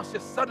 God wants you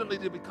suddenly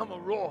to become a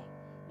roar.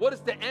 What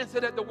is the answer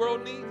that the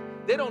world needs?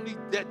 They don't need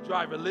debt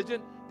dry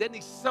religion. They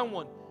need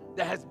someone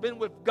that has been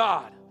with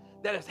God,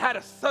 that has had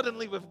a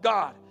suddenly with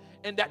God,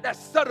 and that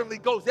suddenly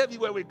goes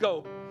everywhere we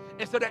go.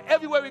 And so that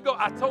everywhere we go,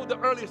 I told the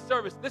earlier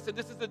service, listen,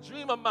 this is a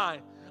dream of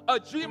mine. A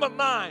dream of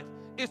mine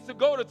is to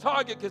go to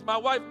Target, because my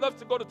wife loves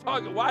to go to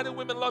Target. Why do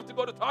women love to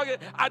go to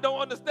Target? I don't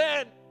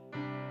understand.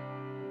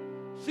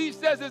 She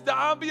says it's the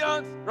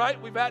ambiance,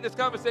 right? We've had this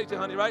conversation,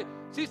 honey, right?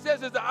 She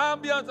says it's the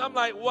ambiance. I'm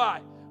like,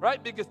 why?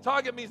 Right? Because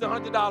Target means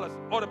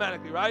 $100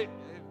 automatically, right?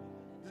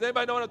 Does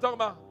anybody know what I'm talking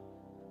about?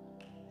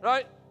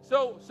 Right?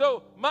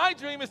 So my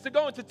dream is to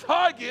go into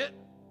Target,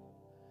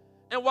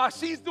 and while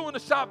she's doing the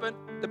shopping,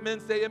 the men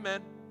say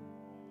amen.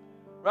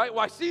 Right?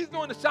 While she's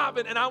doing the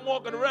shopping and I'm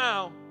walking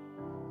around,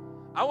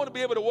 I want to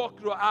be able to walk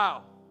through an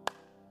aisle,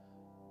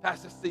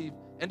 Pastor Steve,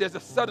 and there's a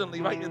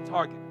suddenly right in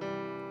Target.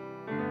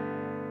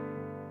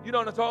 You know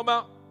what I'm talking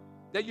about?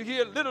 That you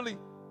hear literally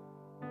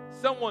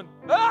someone,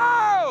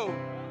 oh,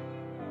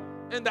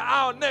 in the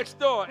aisle next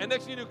door, and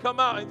next thing you come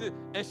out,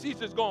 and she's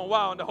just going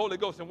wild in the Holy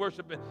Ghost and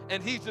worshiping,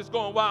 and he's just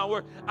going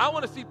wild. I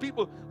want to see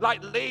people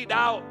like laid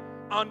out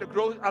on the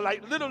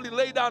like literally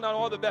laid down on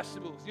all the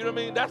vegetables. You know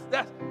what I mean? That's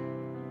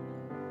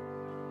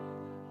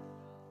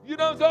you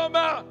know what I'm talking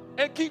about?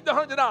 And keep the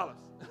 $100.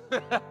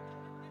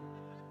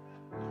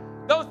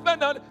 Don't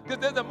spend on it, because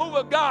there's a move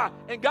of God,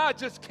 and God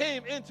just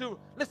came into,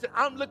 listen,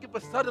 I'm looking for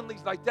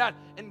suddenlies like that,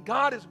 and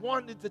God is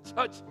wanting to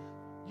touch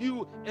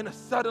you in a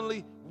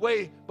suddenly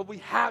way, but we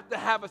have to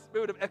have a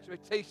spirit of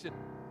expectation.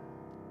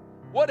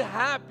 What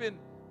happened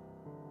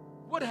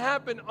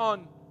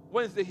on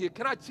Wednesday here?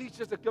 Can I teach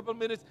just a couple of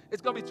minutes?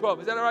 It's going to be 12.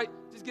 Is that all right?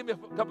 Just give me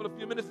a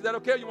few minutes. Is that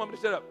okay, or you want me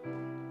to shut up?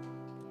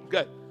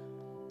 Good.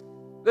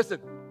 Listen,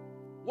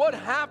 what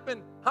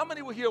happened? How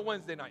many were here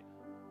Wednesday night?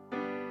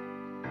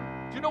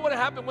 Do you know what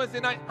happened Wednesday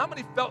night? How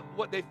many felt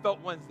what they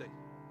felt Wednesday?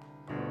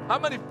 How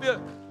many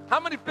feel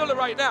it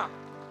right now?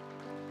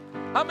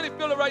 How many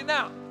feel it right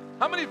now?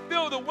 How many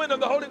feel the wind of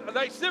the Holy Ghost?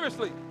 Like,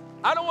 seriously,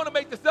 I don't want to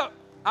make this up.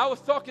 I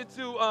was talking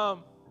to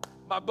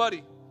my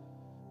buddy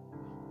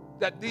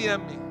that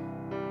DM'd me.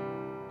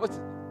 What's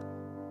it?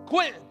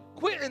 Quentin.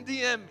 Quentin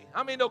DM'd me.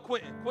 How many know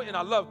Quentin? Quentin,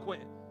 I love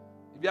Quentin.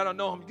 If y'all don't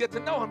know him, you get to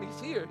know him.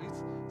 He's here.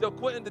 He's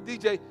Quentin, the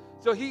DJ.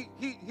 So he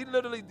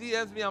literally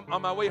DMs me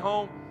on my way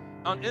home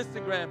on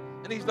Instagram,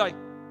 and he's like,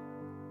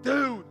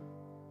 dude,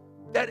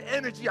 that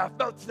energy I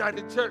felt tonight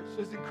in church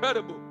was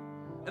incredible.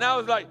 And I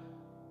was like,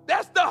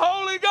 that's the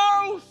Holy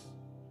Ghost.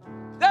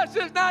 That's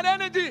just not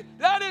energy.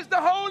 That is the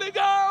Holy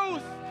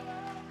Ghost.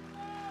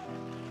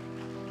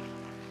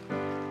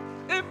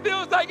 It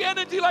feels like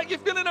energy, like you're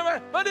feeling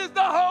around, but it's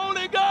the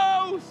Holy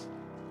Ghost.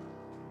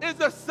 It's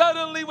a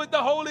suddenly with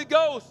the Holy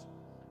Ghost.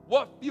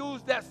 What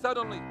fuels that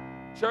suddenly?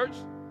 Church?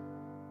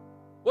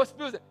 What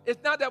fuels it?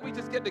 It's not that we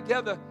just get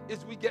together,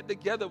 it's we get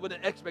together with an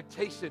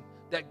expectation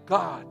that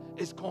God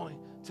is going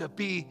to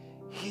be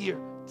here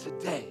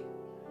today.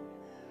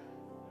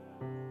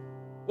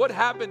 What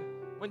happened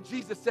when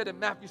Jesus said in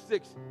Matthew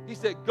 6, he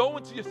said, go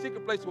into your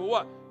secret place for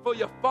what? For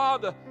your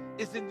Father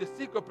is in the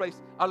secret place.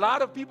 A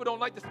lot of people don't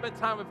like to spend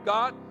time with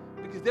God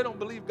because they don't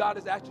believe God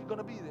is actually going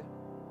to be there.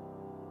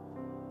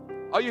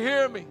 Are you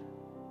hearing me?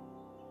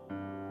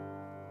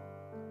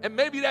 And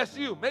maybe that's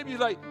you. Maybe you're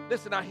like,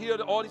 listen, I hear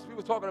all these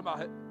people talking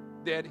about it,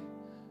 Daddy,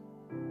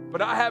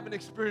 but I haven't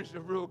experienced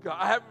the real God.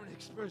 I haven't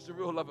experienced the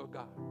real love of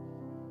God.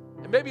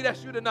 And maybe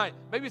that's you tonight.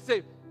 Maybe you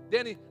say,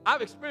 Danny,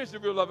 I've experienced the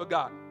real love of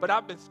God, but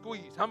I've been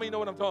squeezed. How many know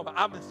what I'm talking about?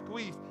 I've been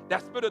squeezed.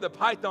 That spirit of the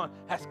python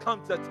has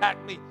come to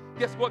attack me.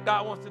 Guess what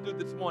God wants to do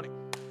this morning?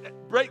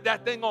 Break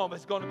that thing off.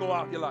 It's going to go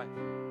out of your life.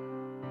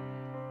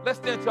 Let's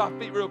stand to our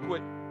feet real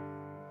quick.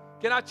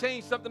 Can I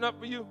change something up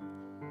for you?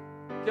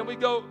 Can we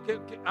go?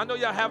 I know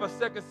y'all have a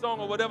second song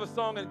or whatever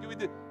song.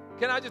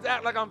 Can I just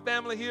act like I'm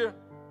family here?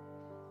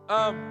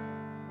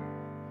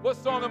 What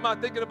song am I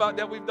thinking about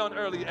that we've done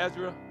earlier,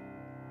 Ezra?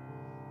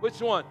 Which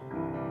one?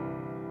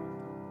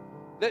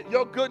 That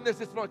your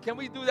goodness is from. Can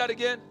we do that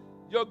again?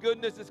 Your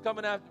goodness is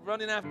coming after,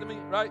 running after me,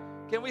 right?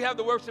 Can we have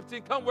the worship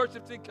team? Come,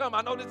 worship team, come.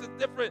 I know this is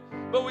different,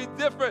 but we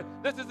different.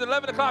 This is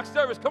 11 o'clock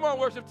service. Come on,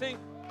 worship team.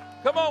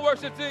 Come on,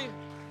 worship team.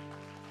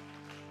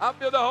 I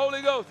feel the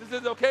Holy Ghost.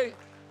 This is okay.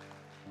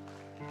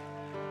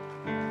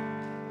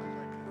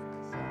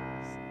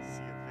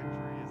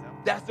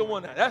 That's the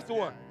one. That's the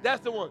one.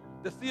 That's the one.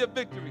 The sea of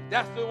victory.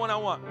 That's the one I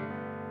want.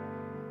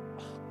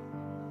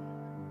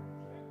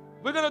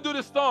 We're going to do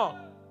this song.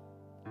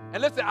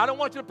 And listen, I don't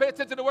want you to pay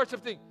attention to the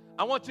worship thing.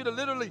 I want you to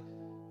literally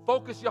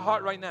focus your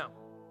heart right now.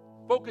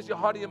 Focus your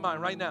heart and your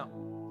mind right now.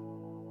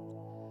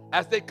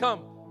 As they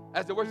come,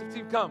 as the worship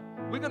team come,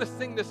 we're going to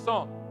sing this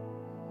song.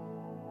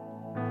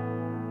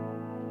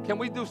 Can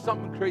we do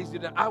something crazy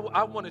today? I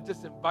want to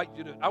just invite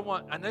you to,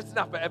 and this is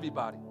not for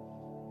everybody.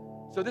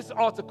 So this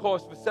altar call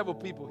is for several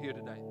people here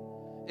tonight.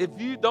 If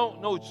you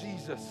don't know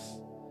Jesus,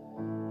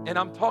 and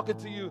I'm talking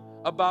to you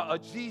about a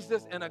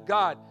Jesus and a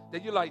God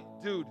that you're like,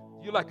 dude,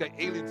 you're like an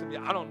alien to me.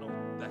 I don't know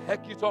what the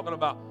heck you're talking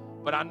about,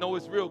 but I know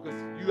it's real because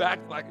you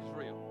act like it's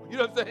real. You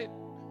know what I'm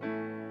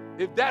saying?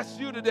 If that's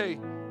you today,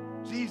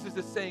 Jesus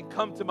is saying,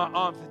 come to my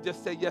arms and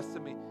just say yes to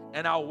me,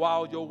 and I'll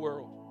wow your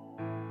world.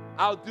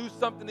 I'll do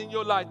something in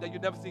your life that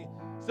you've never seen.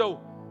 So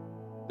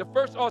the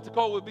first altar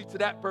call will be to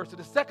that person.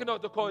 The second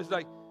altar call is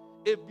like,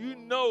 if you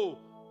know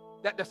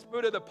that the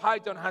spirit of the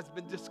python has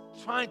been just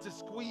trying to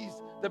squeeze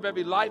the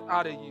very life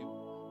out of you,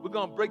 we're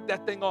going to break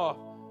that thing off.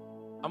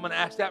 I'm going to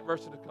ask that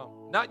person to come.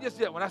 Not just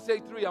yet. When I say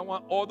 3, I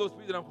want all those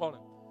people that I'm calling.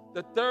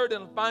 The third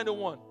and final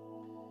one,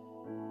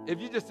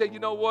 if you just say, you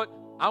know what,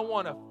 I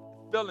want a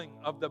filling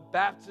of the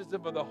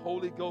baptism of the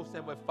Holy Ghost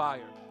and with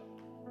fire.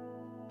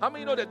 How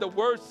many know that the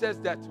word says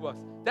that to us?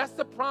 That's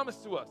the promise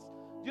to us.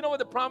 You know what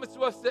the promise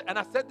to us said? And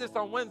I said this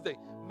on Wednesday.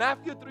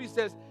 Matthew 3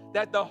 says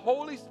that the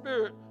Holy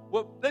Spirit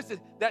will, listen,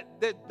 that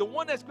the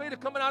one that's greater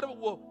coming out of it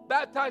will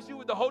baptize you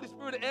with the Holy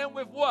Spirit and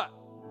with what?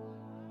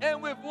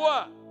 And with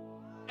what?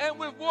 And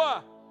with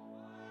what?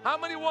 How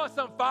many want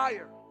some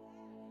fire?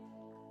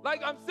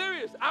 Like, I'm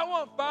serious. I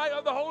want fire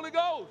of the Holy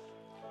Ghost.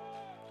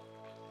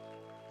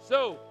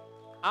 So,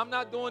 I'm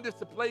not doing this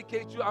to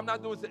placate you. I'm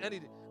not doing this to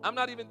anything. I'm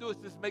not even doing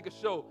this to make a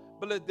show.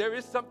 But there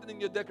is something in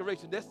your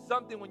decoration. There's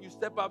something when you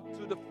step up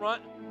to the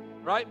front,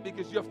 right?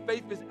 Because your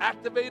faith is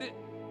activated.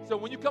 So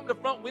when you come to the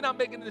front, we're not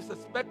making this a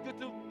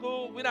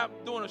spectacle. We're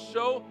not doing a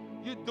show.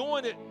 You're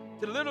doing it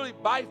to literally,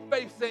 by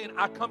faith, saying,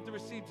 I come to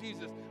receive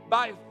Jesus.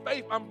 By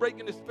faith, I'm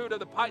breaking the spirit of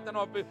the python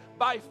off it.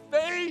 By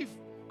faith,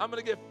 I'm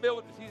going to get filled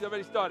with this. He's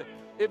already started.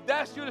 If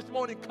that's you this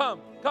morning,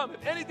 come. Come.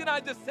 If anything I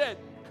just said,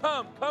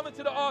 come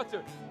into the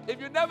altar. If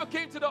you never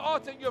came to the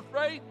altar and you're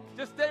afraid,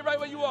 just stay right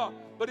where you are.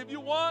 But if you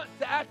want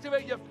to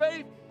activate your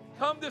faith,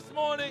 come this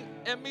morning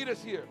and meet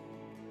us here.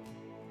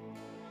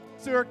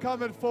 So we're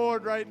coming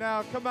forward right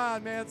now. Come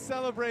on, man.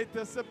 Celebrate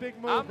this. A big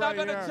move right here. I'm not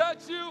going to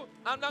touch you.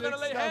 I'm not going to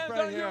lay hands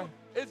on you.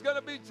 It's going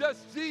to be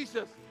just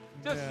Jesus.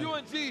 Just you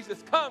and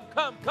Jesus. Come.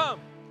 Come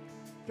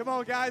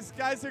on, guys.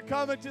 Guys are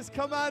coming. Just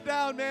come on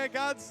down, man.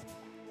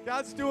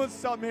 God's doing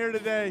something here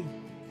today.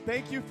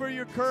 Thank you for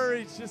your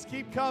courage. Just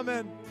keep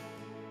coming.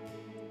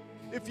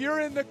 If you're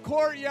in the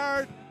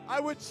courtyard, I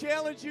would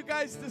challenge you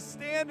guys to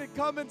stand and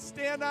come and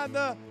stand on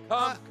the...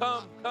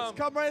 Come. Just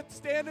come right,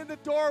 stand in the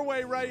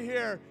doorway right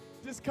here.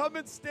 Just come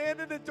and stand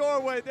in the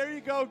doorway. There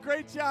you go.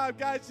 Great job,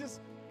 guys.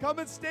 Just come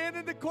and stand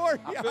in the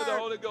courtyard. I feel the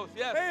Holy Ghost.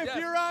 Yes. Hey, if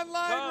you're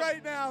online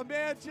right now,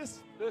 man, just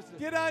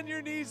get on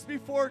your knees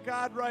before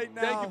God right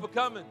now. Thank you for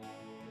coming,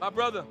 my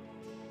brother.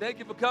 Thank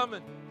you for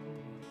coming.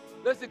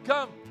 Listen,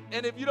 come.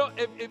 And if you don't,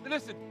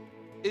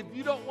 if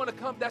you don't want to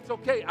come, that's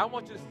okay. I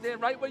want you to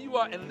stand right where you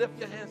are and lift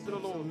your hands to the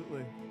Lord.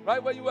 Absolutely.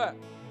 Right where you at.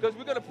 Because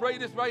we're going to pray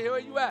this right here where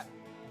you at.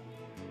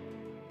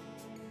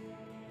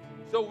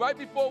 So right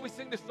before we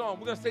sing this song,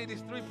 we're going to say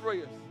these 3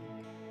 prayers.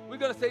 We're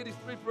going to say these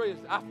 3 prayers.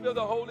 I feel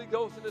the Holy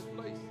Ghost in this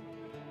place.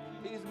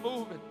 He's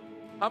moving.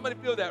 How many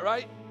feel that,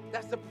 right?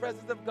 That's the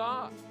presence of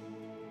God.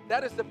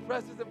 That is the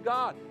presence of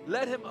God.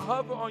 Let him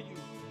hover on you.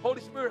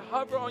 Holy Spirit,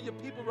 hover on your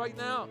people right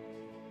now.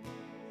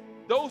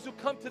 Those who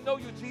come to know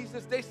you,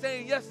 Jesus, they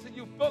saying yes to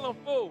you full and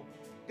full.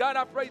 God,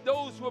 I pray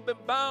those who have been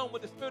bound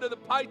with the spirit of the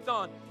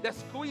python that's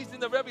squeezing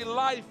the very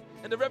life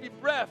and the very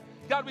breath.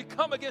 God, we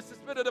come against the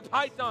spirit of the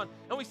python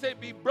and we say,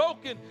 be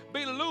broken,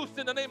 be loosed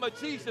in the name of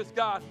Jesus,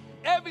 God.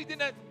 Everything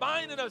that's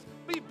binding us,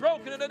 be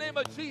broken in the name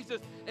of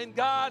Jesus. And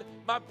God,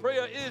 my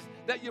prayer is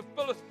that you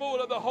fill us full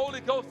of the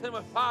Holy Ghost and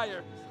with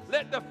fire.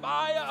 Let the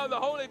fire of the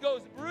Holy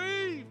Ghost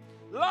breathe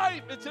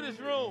life into this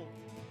room.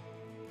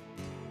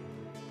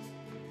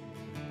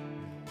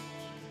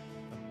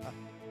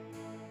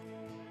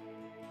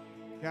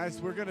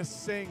 Guys, we're going to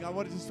sing. I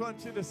just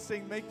want you to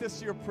sing. Make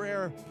this your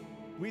prayer.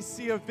 We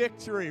see a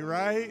victory,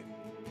 right?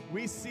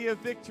 We see a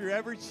victory.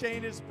 Every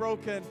chain is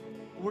broken.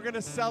 We're going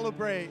to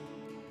celebrate.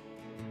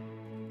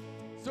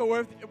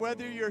 So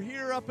whether you're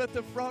here up at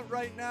the front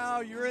right now,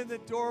 you're in the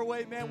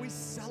doorway, man, we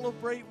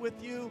celebrate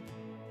with you.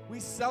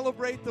 We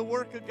celebrate the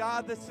work of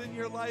God that's in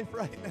your life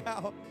right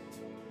now.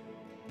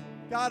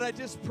 God, I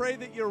just pray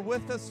that you're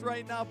with us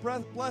right now.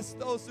 Bless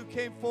those who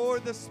came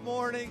forward this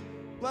morning.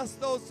 Bless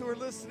those who are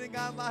listening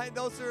online,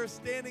 those who are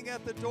standing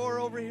at the door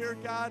over here,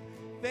 God.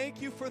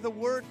 Thank you for the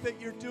work that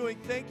you're doing.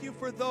 Thank you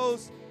for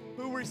those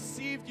who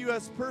received you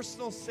as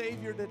personal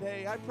Savior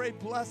today. I pray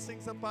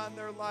blessings upon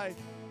their life.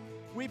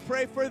 We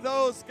pray for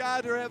those,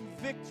 God, who are having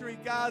victory,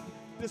 God,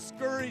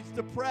 discouraged,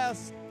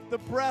 depressed. The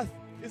breath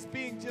is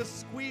being just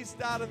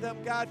squeezed out of them,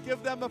 God.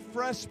 Give them a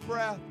fresh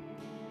breath,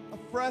 a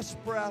fresh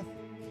breath.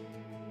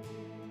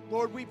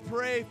 Lord, we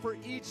pray for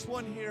each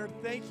one here.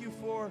 Thank you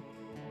for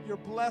your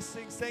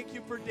blessings. Thank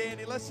you for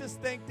Danny. Let's just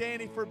thank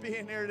Danny for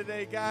being here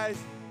today, guys.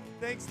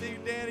 Thanks to you,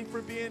 Danny,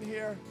 for being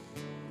here.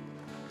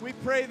 We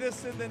pray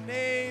this in the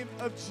name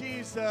of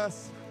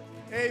Jesus.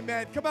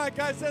 Amen. Come on,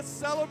 guys, let's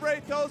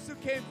celebrate those who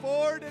came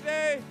forward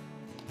today.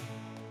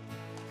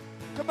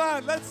 Come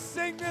on, let's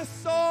sing this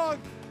song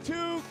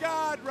to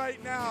God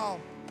right now.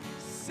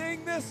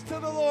 Sing this to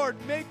the Lord.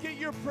 Make it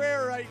your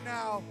prayer right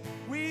now.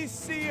 We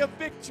see a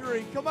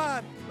victory. Come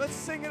on, let's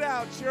sing it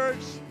out,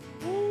 church.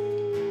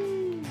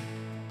 Woo.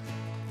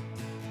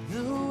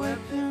 The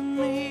weapon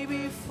may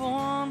be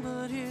formed,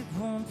 but it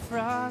won't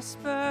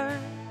prosper.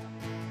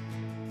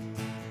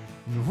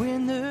 And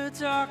when the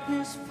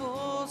darkness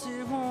falls,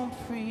 it won't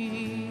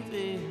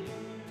prevail.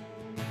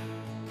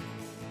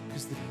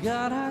 'Cause the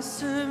God I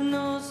serve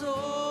knows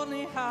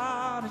only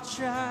how to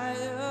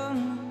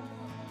triumph.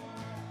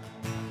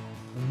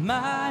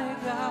 My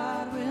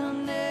God will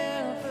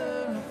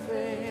never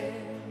fail.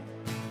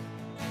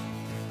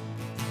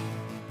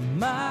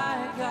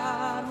 My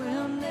God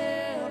will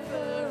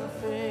never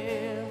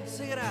fail.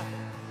 Sing it out.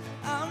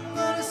 I'm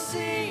gonna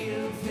see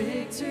a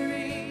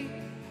victory.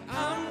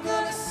 I'm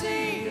gonna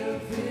see a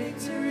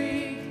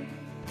victory.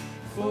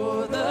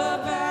 For the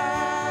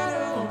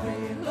battle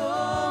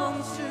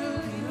belongs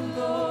to you,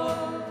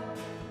 Lord.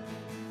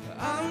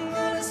 I'm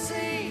gonna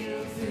see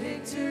a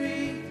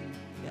victory.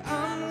 Yeah,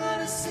 I'm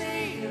gonna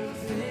see a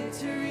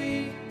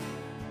victory.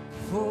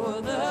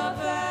 For the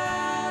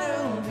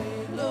battle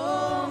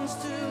belongs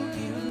to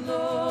you,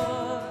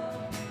 Lord.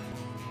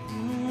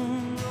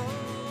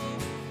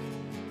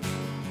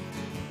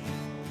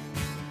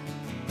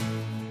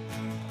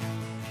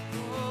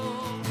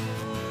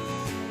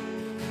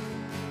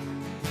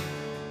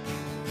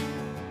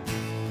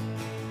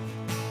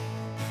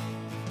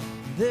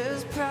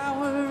 There's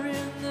power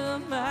in the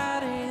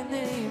mighty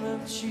name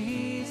of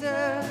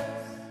Jesus.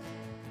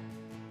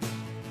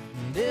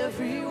 And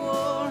every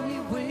war he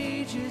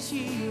wages,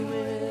 he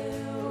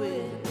will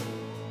win.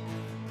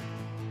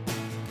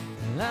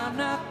 And I'm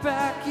not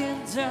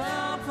backing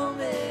down from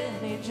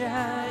any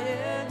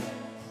giant.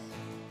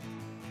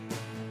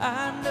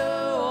 I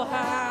know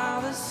how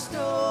the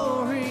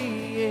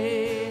story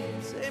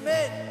ends.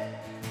 Amen.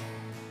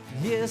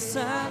 Yes,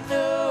 I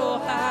know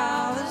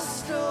how the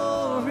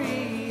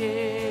story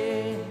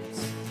ends.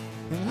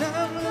 And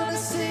I'm gonna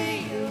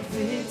see a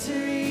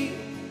victory.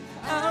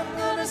 I'm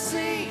gonna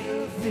see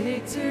a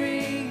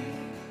victory.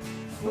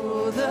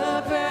 For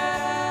the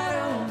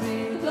battle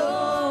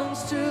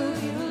belongs to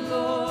you,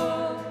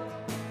 Lord.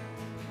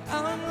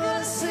 I'm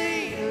gonna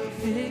see a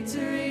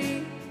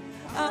victory.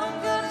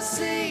 I'm gonna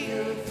see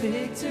a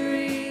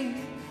victory.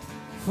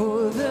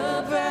 For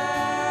the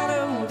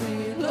battle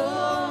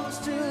belongs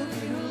to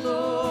you,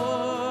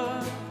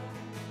 Lord.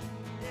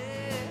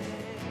 Yeah.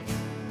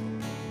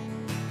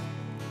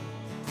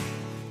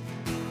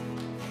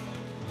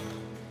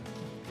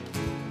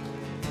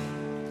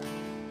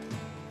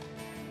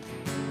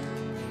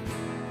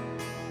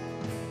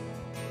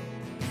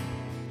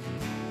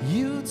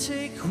 You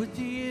take what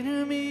the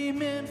enemy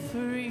meant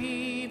for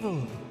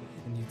evil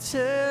and you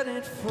turn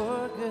it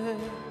for good.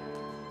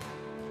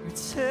 You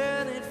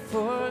turn it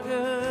for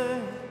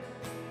good.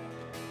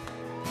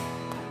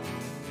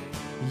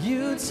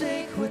 You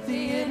take what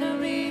the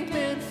enemy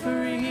meant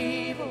for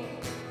evil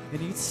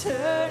and you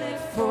turn it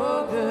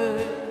for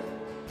good.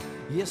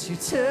 Yes, you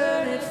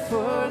turn it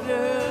for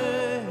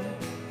good.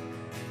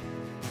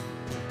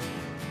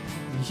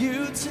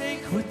 You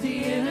take what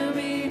the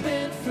enemy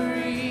meant for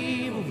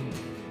evil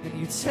and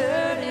you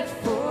turn it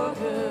for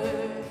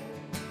good.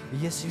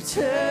 Yes, you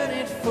turn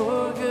it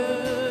for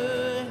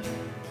good.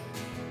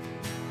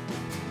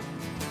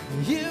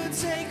 You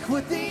take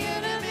what the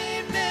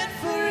enemy meant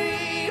for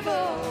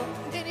evil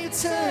and you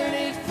turn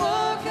it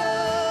for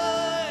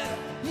good.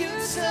 You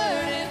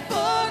turn it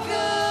for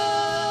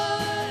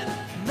good.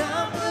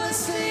 Now I'm gonna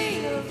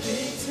see a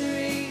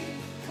victory.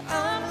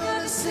 I'm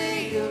gonna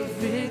see a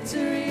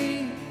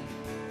victory.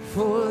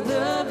 For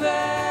the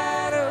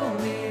battle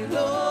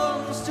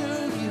belongs to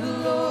you,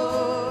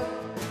 Lord.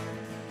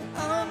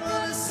 I'm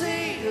gonna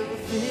see a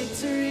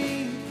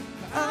victory.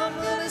 I'm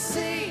gonna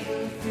see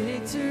a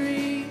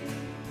victory.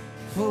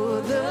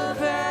 For the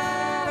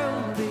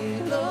battle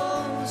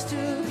belongs to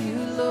you,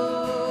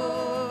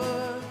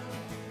 Lord.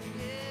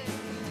 Yeah.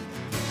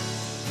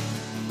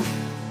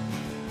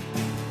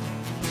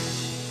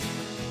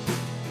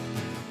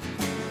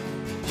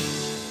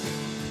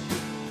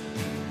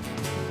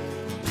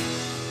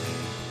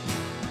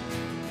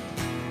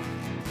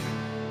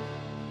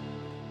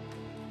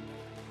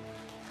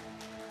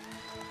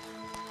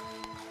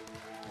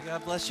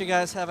 God bless you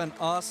guys. Have an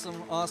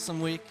awesome, awesome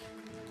week.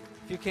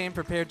 If you came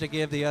prepared to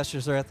give, the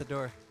ushers are at the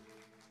door.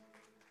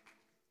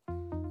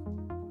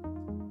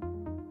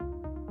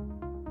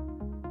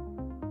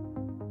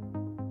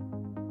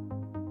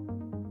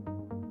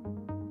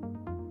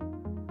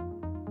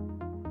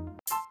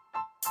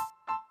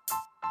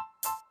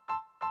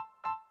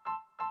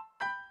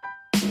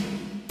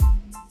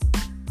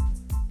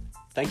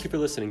 Thank you for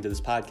listening to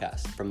this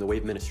podcast from The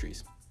Wave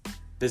Ministries.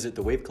 Visit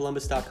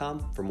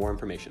thewavecolumbus.com for more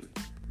information.